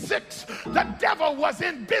 666. The devil was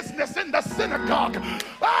in business in the synagogue.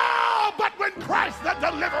 Oh, but when Christ the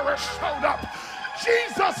deliverer showed up,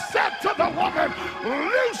 Jesus said to the woman,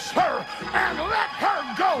 loose her and let her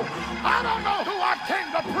go. I don't know who I came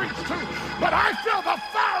to preach to, but I feel the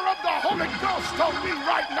fire of the Holy Ghost on me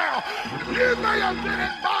right now. You may have been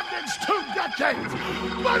in bondage 2 decades,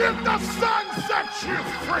 but if the Son sets you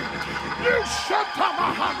free, you shall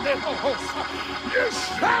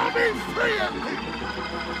be free indeed.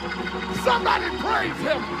 Somebody praise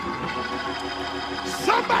him.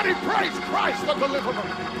 Somebody praise Christ the deliverer.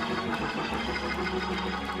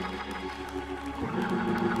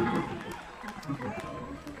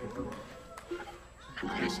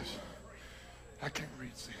 I can't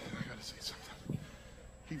read. See, I gotta say something.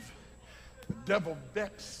 The devil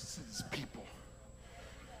vexes people.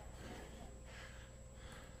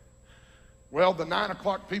 Well, the 9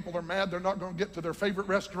 o'clock people are mad they're not going to get to their favorite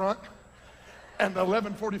restaurant, and the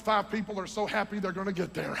 11:45 people are so happy they're going to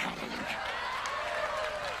get there. Hallelujah.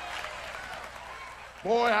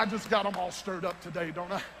 Boy, I just got them all stirred up today,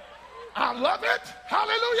 don't I? I love it.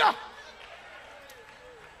 Hallelujah.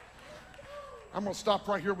 I'm going to stop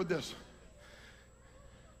right here with this.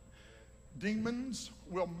 Demons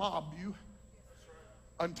will mob you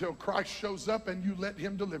until Christ shows up and you let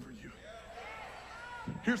him deliver you.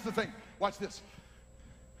 Here's the thing. Watch this.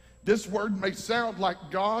 This word may sound like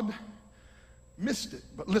God missed it,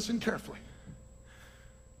 but listen carefully.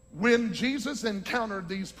 When Jesus encountered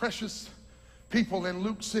these precious people in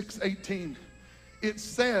Luke 6:18, it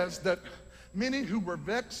says that many who were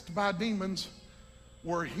vexed by demons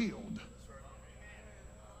were healed.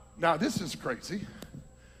 Now, this is crazy,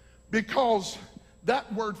 because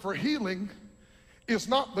that word for healing is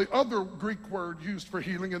not the other Greek word used for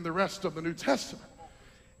healing in the rest of the New Testament.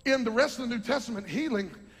 In the rest of the New Testament,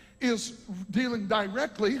 healing is dealing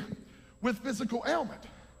directly with physical ailment.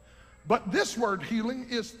 But this word healing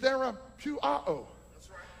is therapeuo.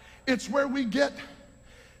 It's where we get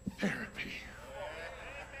therapy.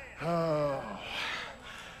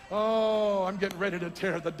 Oh, I'm getting ready to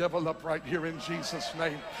tear the devil up right here in Jesus'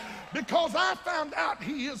 name, because I found out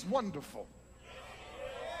he is wonderful.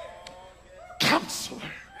 Counselor.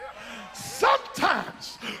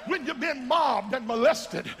 Sometimes when you've been mobbed and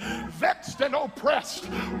molested, vexed and oppressed,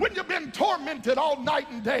 when you've been tormented all night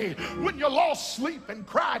and day, when you lost sleep and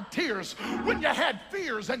cried tears, when you had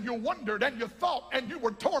fears and you wondered and you thought and you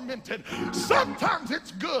were tormented, sometimes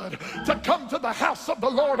it's good to come to the house of the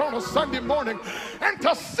Lord on a Sunday morning and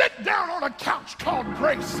to sit down on a couch called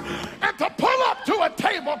grace and to pull up to a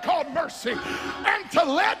table called mercy and to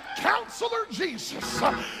let Counselor Jesus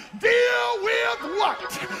deal with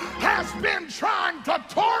what has been trying to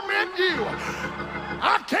torment you.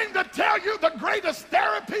 I came to tell you the greatest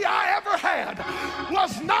therapy I ever had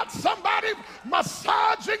was not somebody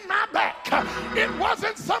massaging my back. It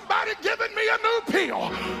wasn't somebody giving me a new pill.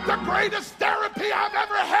 The greatest therapy I've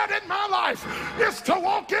ever had in my life is to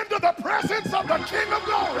walk into the presence of the King of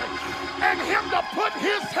Glory and him to put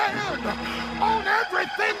his hand on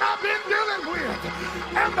everything I've been dealing with.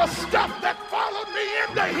 And the stuff that followed me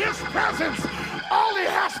into his presence, all he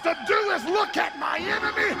has to do is look at my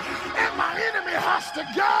enemy, and my enemy has to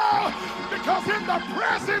go, because in the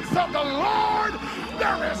presence of the Lord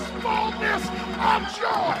there is fullness of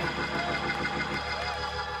joy.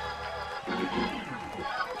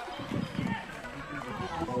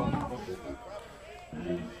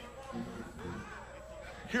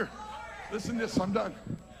 Here, listen to this, I'm done.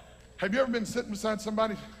 Have you ever been sitting beside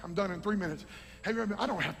somebody? I'm done in 3 minutes. Have you ever been, I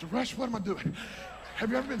don't have to rush, what am I doing? Have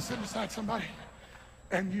you ever been sitting beside somebody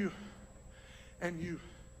and you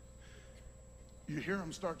hear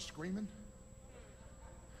them start screaming?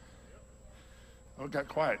 Oh, it got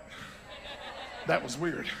quiet. That was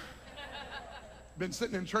weird. Been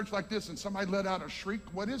sitting in church like this and somebody let out a shriek.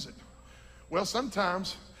 What is it? Well,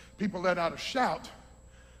 sometimes people let out a shout.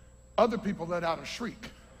 Other people let out a shriek.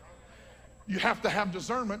 You have to have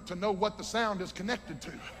discernment to know what the sound is connected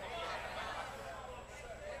to.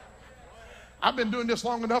 I've been doing this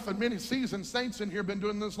long enough, and many seasoned saints in here have been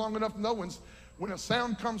doing this long enough to know when a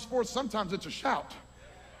sound comes forth, sometimes it's a shout.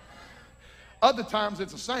 Other times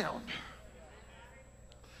it's a sound.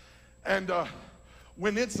 And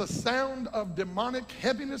when it's a sound of demonic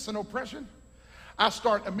heaviness and oppression, I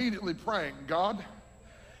start immediately praying, God,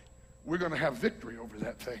 we're going to have victory over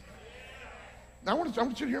that thing. Now, I want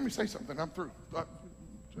you to hear me say something. I'm through.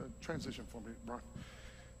 Transition for me, Brian.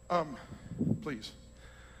 Please.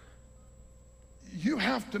 You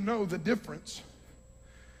have to know the difference,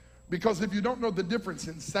 because if you don't know the difference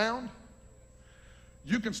in sound,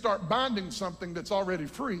 you can start binding something that's already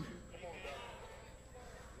free,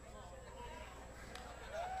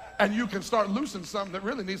 and you can start loosing something that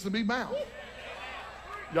really needs to be bound.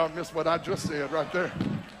 Y'all missed what I just said right there.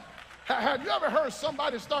 Have you ever heard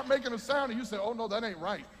somebody start making a sound and you say, oh no, that ain't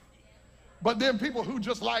right? But then people who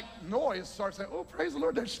just like noise start saying, oh, praise the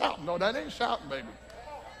Lord, they're shouting. No, that ain't shouting, baby.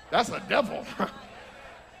 That's a devil.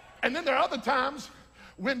 And then there are other times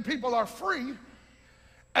when people are free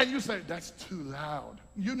and you say, that's too loud.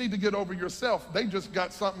 You need to get over yourself. They just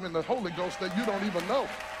got something in the Holy Ghost that you don't even know.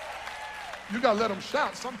 You got to let them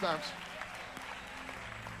shout sometimes.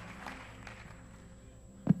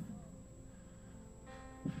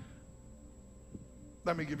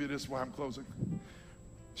 Let me give you this while I'm closing.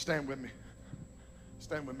 Stand with me.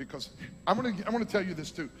 Stand with me, because I'm gonna tell you this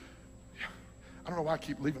too. I don't know why I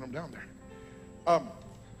keep leaving them down there.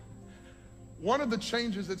 One of the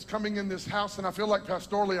changes that's coming in this house, and I feel like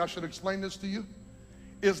pastorally I should explain this to you,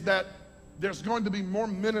 is that there's going to be more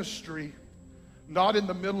ministry, not in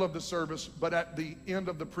the middle of the service, but at the end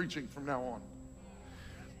of the preaching from now on.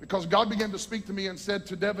 Because God began to speak to me and said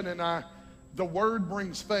to Devin and I, the word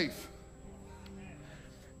brings faith.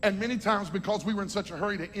 And many times, because we were in such a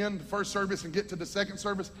hurry to end the first service and get to the second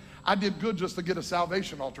service, I did good just to get a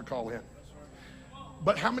salvation altar call in.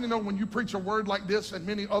 But how many know when you preach a word like this and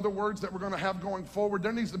many other words that we're going to have going forward,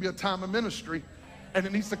 there needs to be a time of ministry, and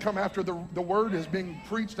it needs to come after the word is being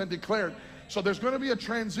preached and declared. So there's going to be a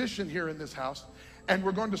transition here in this house, and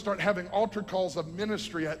we're going to start having altar calls of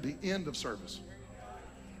ministry at the end of service.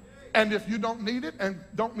 And if you don't need it and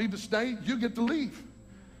don't need to stay, you get to leave.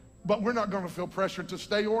 But we're not going to feel pressure to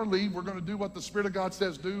stay or leave. We're going to do what the Spirit of God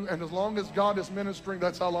says do. And as long as God is ministering,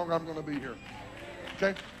 that's how long I'm going to be here.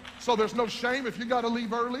 Okay? So there's no shame if you got to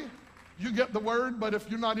leave early. You get the word. But if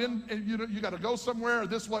you're not in, you got to go somewhere, or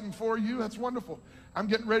this wasn't for you, that's wonderful. I'm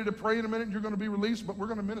getting ready to pray in a minute, and you're going to be released. But we're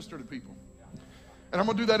going to minister to people. And I'm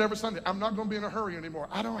going to do that every Sunday. I'm not going to be in a hurry anymore.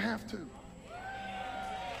 I don't have to.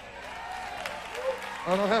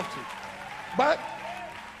 I don't have to.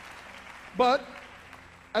 But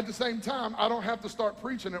at the same time, I don't have to start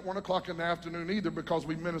preaching at 1 o'clock in the afternoon either, because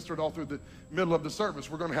we ministered all through the middle of the service.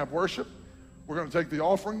 We're going to have worship. We're going to take the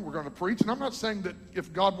offering. We're going to preach. And I'm not saying that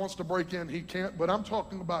if God wants to break in, he can't. But I'm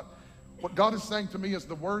talking about what God is saying to me is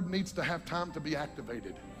the word needs to have time to be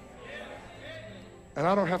activated. And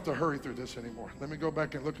I don't have to hurry through this anymore. Let me go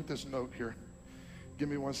back and look at this note here. Give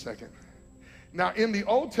me 1 second. Now, in the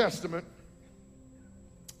Old Testament,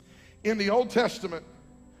 one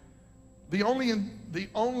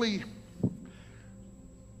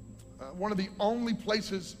of the only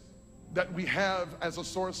places that we have as a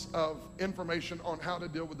source of information on how to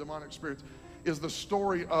deal with demonic spirits is the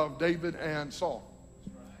story of David and Saul.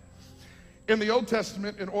 In the Old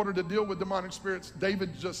Testament, in order to deal with demonic spirits,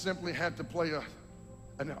 David just simply had to play a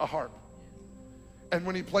harp. And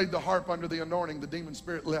when he played the harp under the anointing, the demon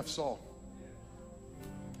spirit left Saul.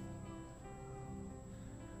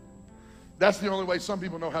 That's the only way some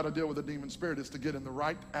people know how to deal with a demon spirit, is to get in the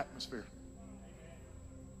right atmosphere.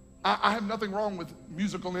 I have nothing wrong with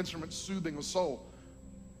musical instruments soothing a soul.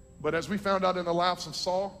 But as we found out in the lives of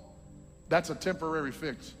Saul, that's a temporary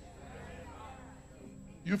fix.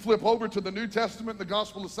 You flip over to the New Testament, the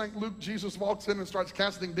Gospel of St. Luke, Jesus walks in and starts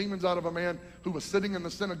casting demons out of a man who was sitting in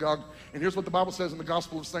the synagogue. And here's what the Bible says in the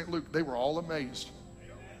Gospel of St. Luke. They were all amazed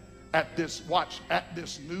at this, at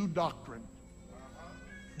this new doctrine.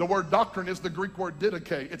 The word doctrine is the Greek word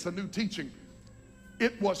didache. It's a new teaching.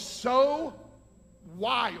 It was so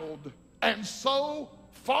wild and so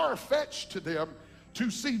far-fetched to them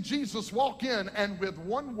to see Jesus walk in and with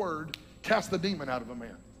one word cast the demon out of a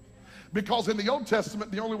man. Because in the Old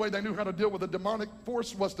Testament, the only way they knew how to deal with a demonic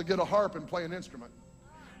force was to get a harp and play an instrument.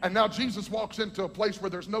 And now Jesus walks into a place where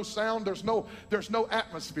there's no sound, there's no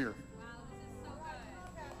atmosphere.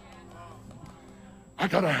 I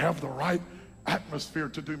got to have the right atmosphere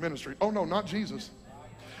to do ministry. Oh no, not Jesus.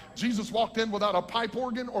 Jesus walked in without a pipe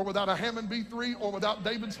organ or without a Hammond B3 or without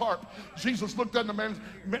David's harp. Jesus looked at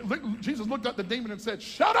Jesus looked at the demon and said,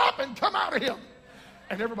 "Shut up and come out of him."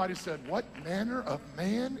 And everybody said, "What manner of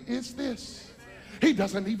man is this? He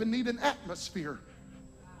doesn't even need an atmosphere."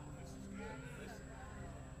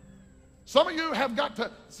 Some of you have got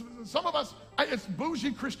to, some of us, it's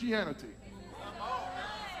bougie Christianity.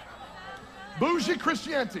 Bougie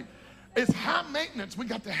Christianity. It's high maintenance. We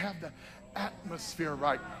got to have the atmosphere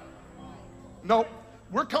right. No,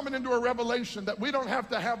 we're coming into a revelation that we don't have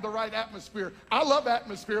to have the right atmosphere. I love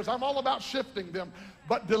atmospheres. I'm all about shifting them.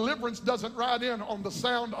 But deliverance doesn't ride in on the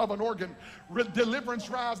sound of an organ. Deliverance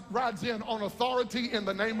rides in on authority in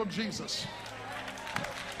the name of Jesus.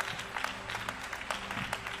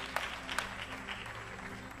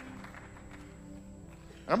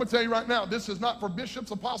 I'm going to tell you right now, this is not for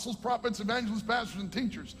bishops, apostles, prophets, evangelists, pastors, and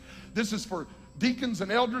teachers. This is for deacons and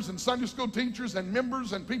elders and Sunday school teachers and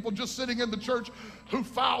members and people just sitting in the church who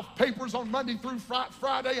file papers on Monday through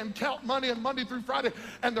Friday and count money on Monday through Friday,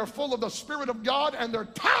 and they're full of the Spirit of God, and they're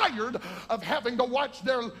tired of having to watch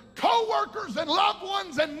their co-workers and loved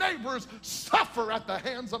ones and neighbors suffer at the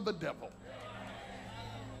hands of the devil.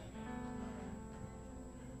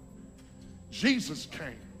 Jesus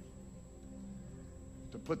came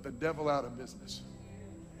to put the devil out of business.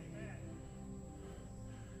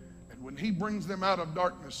 When he brings them out of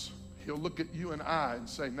darkness, he'll look at you and I and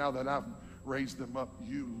say, "Now that I've raised them up,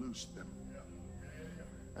 you loose them."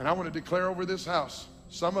 And I want to declare over this house,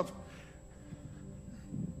 some of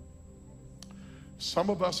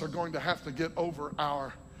us are going to have to get over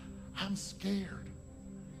I'm scared.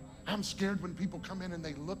 I'm scared when people come in and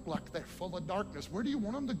they look like they're full of darkness. Where do you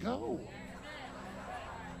want them to go?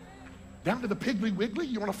 Down to the Piggly Wiggly?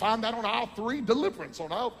 You want to find that on aisle 3? Deliverance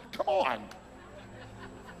on aisle? Come on.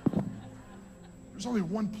 There's only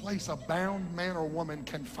one place a bound man or woman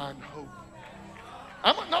can find hope.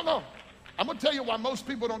 I'm going to tell you why most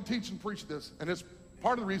people don't teach and preach this, and it's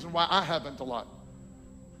part of the reason why I haven't a lot.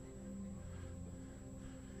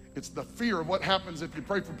 It's the fear of what happens if you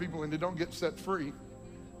pray for people and they don't get set free.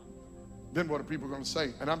 Then what are people going to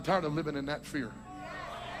say? And I'm tired of living in that fear.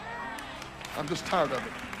 I'm just tired of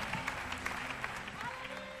it.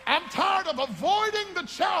 I'm tired of avoiding the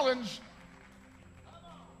challenge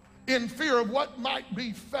in fear of what might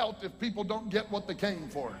be felt if people don't get what they came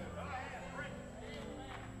for.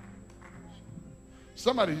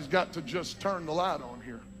 Somebody's got to just turn the light on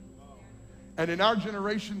here. And in our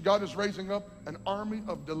generation, God is raising up an army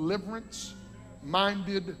of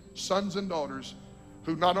deliverance-minded sons and daughters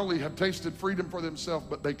who not only have tasted freedom for themselves,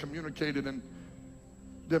 but they communicated and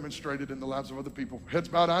demonstrated in the lives of other people. Heads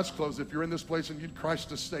bowed, eyes closed. If you're in this place and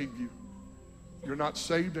Christ has saved you, you're not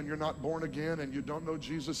saved and you're not born again and you don't know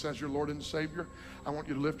Jesus as your Lord and Savior, I want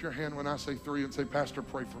you to lift your hand when I say 3 and say, "Pastor,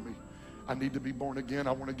 pray for me. I need to be born again.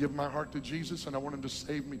 I want to give my heart to Jesus and I want him to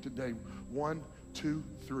save me today." 1, 2,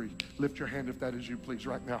 3. Lift your hand if that is you, please,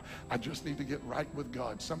 right now. I just need to get right with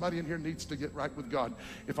God. Somebody in here needs to get right with God.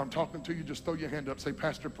 If I'm talking to you, just throw your hand up. Say,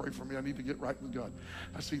 "Pastor, pray for me. I need to get right with God."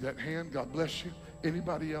 I see that hand. God bless you.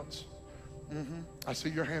 Anybody else? I see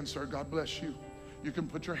your hand, sir. God bless you. You can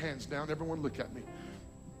put your hands down. Everyone look at me.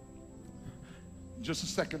 In just a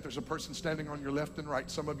second, there's a person standing on your left and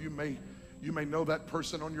right. Some of you may know that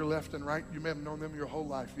person on your left and right. You may have known them your whole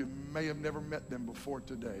life. You may have never met them before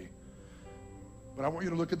today. But I want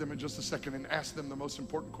you to look at them in just a second and ask them the most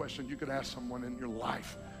important question you could ask someone in your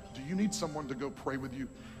life. Do you need someone to go pray with you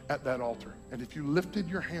at that altar? And if you lifted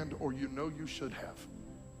your hand, or you know you should have,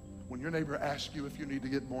 when your neighbor asks you if you need to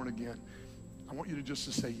get born again, I want you to just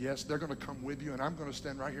to say yes. They're going to come with you, and I'm going to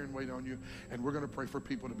stand right here and wait on you, and we're going to pray for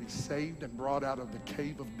people to be saved and brought out of the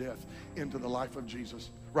cave of death into the life of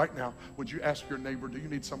Jesus. Right now, would you ask your neighbor, do you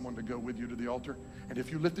need someone to go with you to the altar? And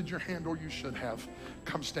if you lifted your hand, or you should have,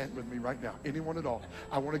 come stand with me right now. Anyone at all.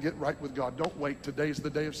 I want to get right with God. Don't wait. Today's the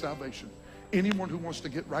day of salvation. Anyone who wants to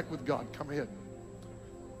get right with God, come ahead.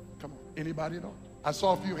 Come on. Anybody at all? I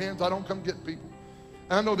saw a few hands. I don't come get people.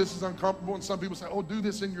 And I know this is uncomfortable, and some people say, oh, do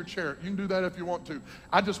this in your chair. You can do that if you want to.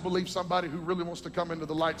 I just believe somebody who really wants to come into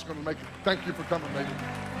the light's going to make it. Thank you for coming, baby.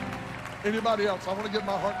 Anybody else? I want to give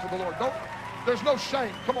my heart to the Lord. There's no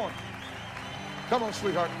shame. Come on. Come on,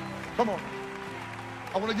 sweetheart. Come on.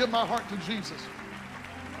 I want to give my heart to Jesus.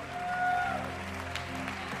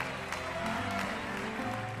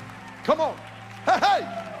 Come on. Hey, hey.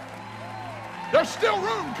 There's still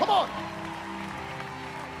room. Come on.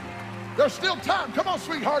 There's still time. Come on,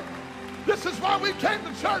 sweetheart. This is why we came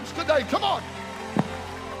to church today. Come on.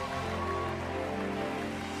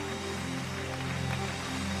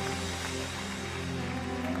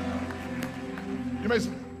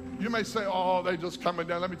 You may say, oh, they just coming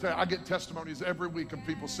down. Let me tell you, I get testimonies every week of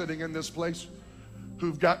people sitting in this place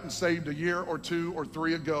who've gotten saved a year or 2 or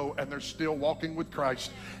 3 ago, and they're still walking with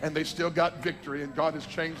Christ, and they still got victory, and God has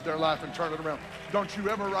changed their life and turned it around. Don't you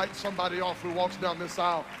ever write somebody off who walks down this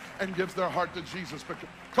aisle and gives their heart to Jesus. But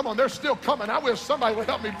come on, they're still coming. I wish somebody would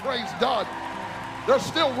help me praise God. There's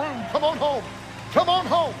still room. Come on home. Come on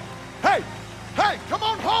home. Hey, hey, come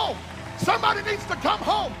on home. Somebody needs to come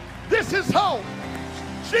home. This is home.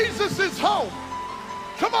 Jesus is home.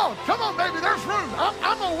 Come on, baby, there's room.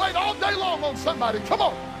 I'm going to wait all day long on somebody. Come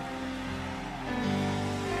on.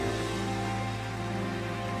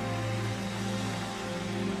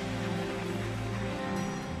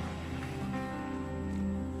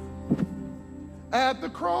 At the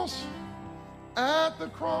cross,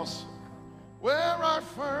 where I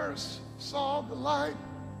first saw the light,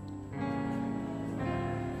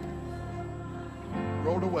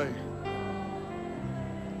 rolled away.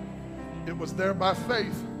 It was there by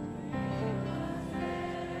faith.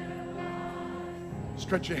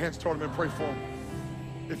 Stretch your hands toward him and pray for him.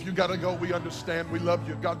 If you got to go, we understand. We love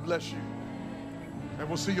you. God bless you. And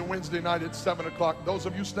we'll see you Wednesday night at 7 o'clock. Those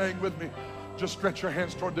of you staying with me, just stretch your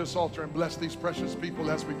hands toward this altar and bless these precious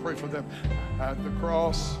people as we pray for them. At the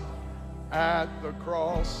cross,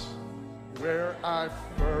 where I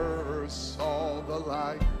first saw the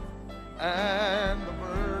light and the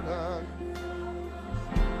burden.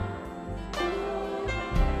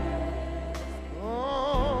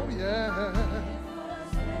 Oh, yeah.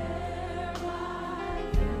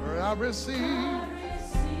 Where I received.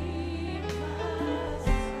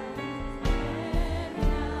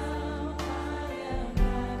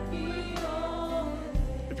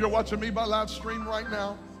 If you're watching me by live stream right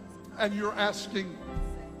now and you're asking,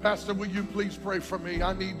 Pastor, will you please pray for me?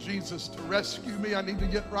 I need Jesus to rescue me. I need to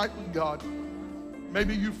get right with God.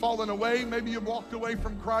 Maybe you've fallen away. Maybe you've walked away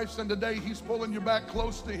from Christ, and today he's pulling you back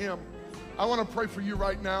close to him. I want to pray for you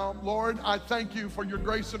right now. Lord, I thank you for your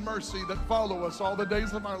grace and mercy that follow us all the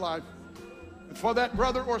days of our life. And for that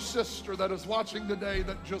brother or sister that is watching today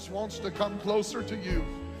that just wants to come closer to you,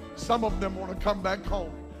 some of them want to come back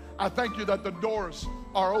home. I thank you that the doors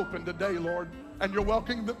are open today, Lord, and you're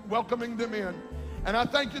welcoming them in. And I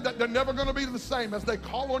thank you that they're never going to be the same. As they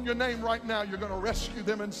call on your name right now, you're going to rescue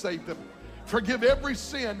them and save them. Forgive every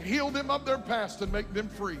sin, heal them of their past, and make them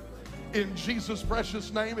free. In Jesus'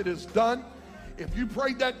 precious name, it is done. If you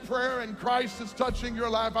prayed that prayer and Christ is touching your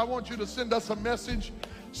life, I want you to send us a message.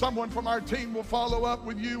 Someone from our team will follow up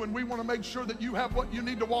with you, and we want to make sure that you have what you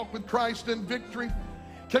need to walk with Christ in victory.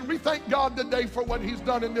 Can we thank God today for what he's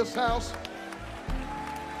done in this house?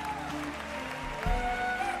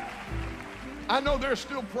 I know they're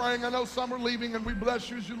still praying. I know some are leaving, and we bless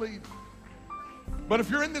you as you leave. But if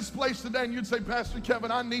you're in this place today and you'd say, Pastor Kevin,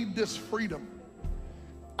 I need this freedom.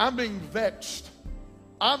 I'm being vexed.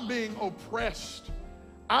 I'm being oppressed.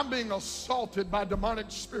 I'm being assaulted by demonic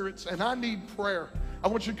spirits, and I need prayer. I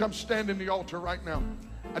want you to come stand in the altar right now.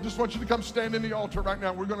 I just want you to come stand in the altar right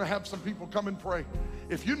now. We're going to have some people come and pray.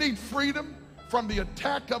 If you need freedom from the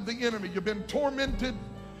attack of the enemy, you've been tormented,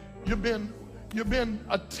 you've been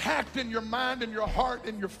attacked in your mind, in your heart,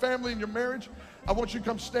 in your family, in your marriage, I want you to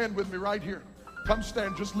come stand with me right here. Come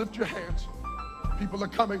stand. Just lift your hands. People are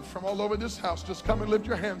coming from all over this house. Just come and lift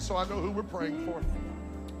your hands so I know who we're praying for.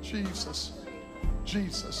 Jesus,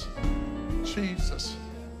 Jesus, Jesus.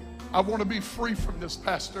 I want to be free from this,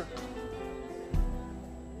 Pastor.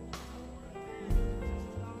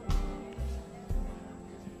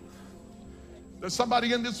 There's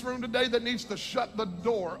somebody in this room today that needs to shut the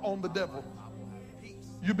door on the devil.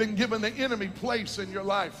 You've been given the enemy place in your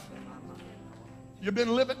life. You've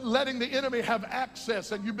been letting the enemy have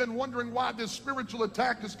access, and you've been wondering why this spiritual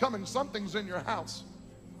attack is coming. Something's in your house.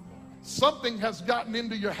 Something has gotten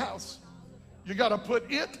into your house. You got to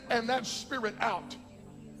put it and that spirit out.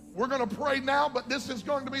 We're going to pray now, but this is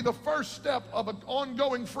going to be the first step of an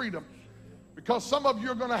ongoing freedom, because some of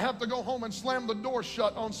you are going to have to go home and slam the door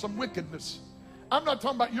shut on some wickedness. I'm not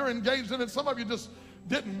talking about you're engaged in it. Some of you just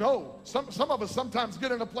didn't know. Some of us sometimes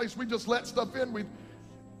get in a place we just let stuff in we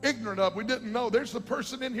ignorant of. We didn't know. There's a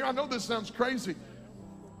person in here. I know this sounds crazy,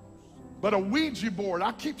 but a Ouija board.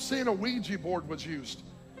 I keep seeing a Ouija board was used.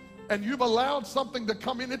 And you've allowed something to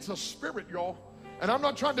come in. It's a spirit, y'all. And I'm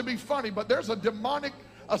not trying to be funny, but there's a demonic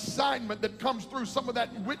assignment that comes through some of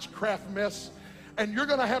that witchcraft mess. And you're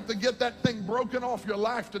going to have to get that thing broken off your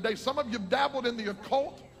life today. Some of you have dabbled in the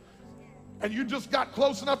occult, and you just got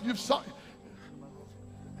close enough.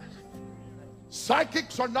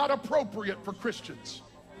 Psychics are not appropriate for Christians.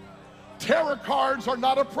 Tarot cards are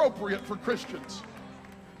not appropriate for Christians.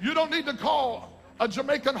 You don't need to call a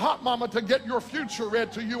Jamaican hot mama to get your future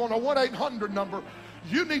read to you on a 1-800 number.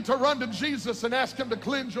 You need to run to Jesus and ask him to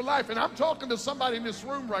cleanse your life. And I'm talking to somebody in this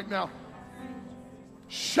room right now.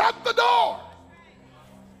 Shut the door.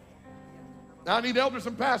 Now I need elders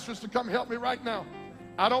and pastors to come help me right now.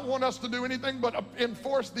 I don't want us to do anything but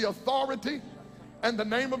enforce the authority and the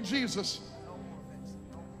name of Jesus.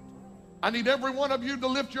 I need every one of you to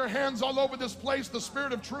lift your hands all over this place. The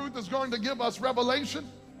Spirit of truth is going to give us revelation.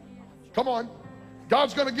 Come on.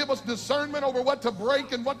 God's going to give us discernment over what to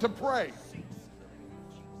break and what to pray.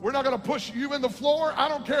 We're not going to push you in the floor. I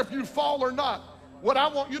don't care if you fall or not. What I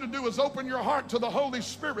want you to do is open your heart to the Holy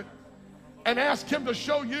Spirit and ask him to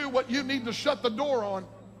show you what you need to shut the door on.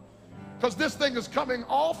 Because this thing is coming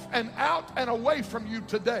off and out and away from you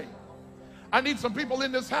today. I need some people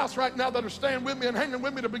in this house right now that are staying with me and hanging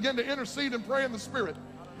with me to begin to intercede and pray in the Spirit.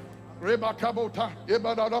 Spirit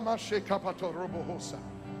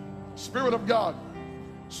of God.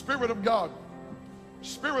 Spirit of God.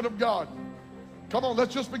 Spirit of God. Come on,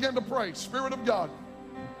 let's just begin to pray. Spirit of God,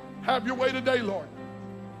 have your way today, Lord.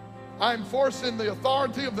 I enforce in the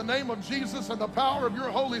authority of the name of Jesus and the power of your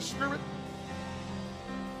Holy Spirit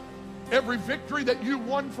every victory that you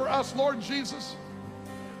won for us, Lord Jesus.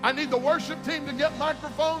 I need the worship team to get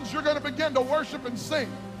microphones. You're going to begin to worship and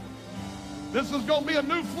sing. This is going to be a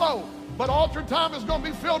new flow, but altar time is going to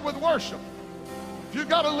be filled with worship. If you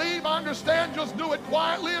got to leave, I understand. Just do it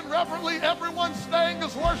quietly and reverently. Everyone staying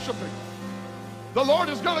is worshiping. The Lord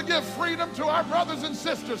is going to give freedom to our brothers and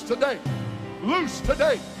sisters today. Loose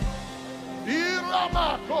today.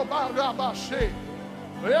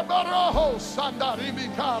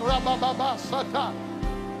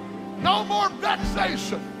 No more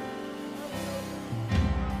vexation.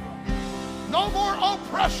 No more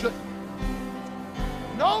oppression.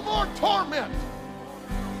 No more torment.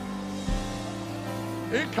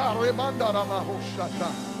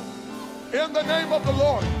 In the name of the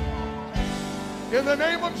Lord. In the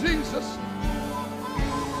name of Jesus.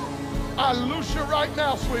 I loose you right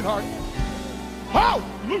now, sweetheart. How?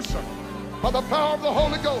 Loose her. By the power of the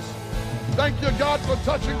Holy Ghost. Thank you, God, for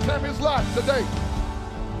touching Tammy's life today.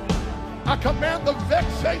 I command the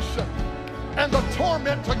vexation and the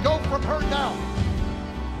torment to go from her now.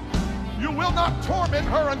 You will not torment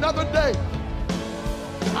her another day.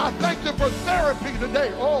 I thank you for therapy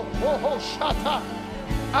today. Oh, shata.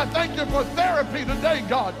 I thank you for therapy today,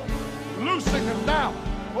 God. Loosing him now.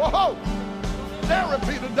 Oh,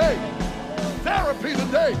 therapy today. Therapy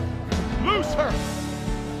today. Loose her.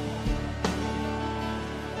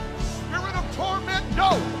 Spirit of torment,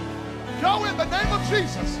 go. Go in the name of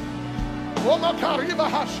Jesus.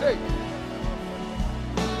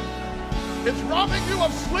 It's robbing you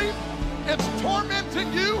of sleep. It's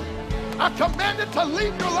tormenting you. I command it to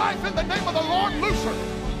leave your life in the name of the Lord. Loose her.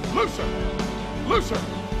 Loose her. Loose her.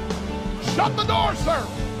 Shut the door, sir.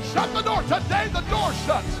 Shut the door. Today the door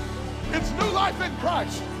shuts. It's new life in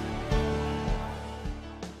Christ.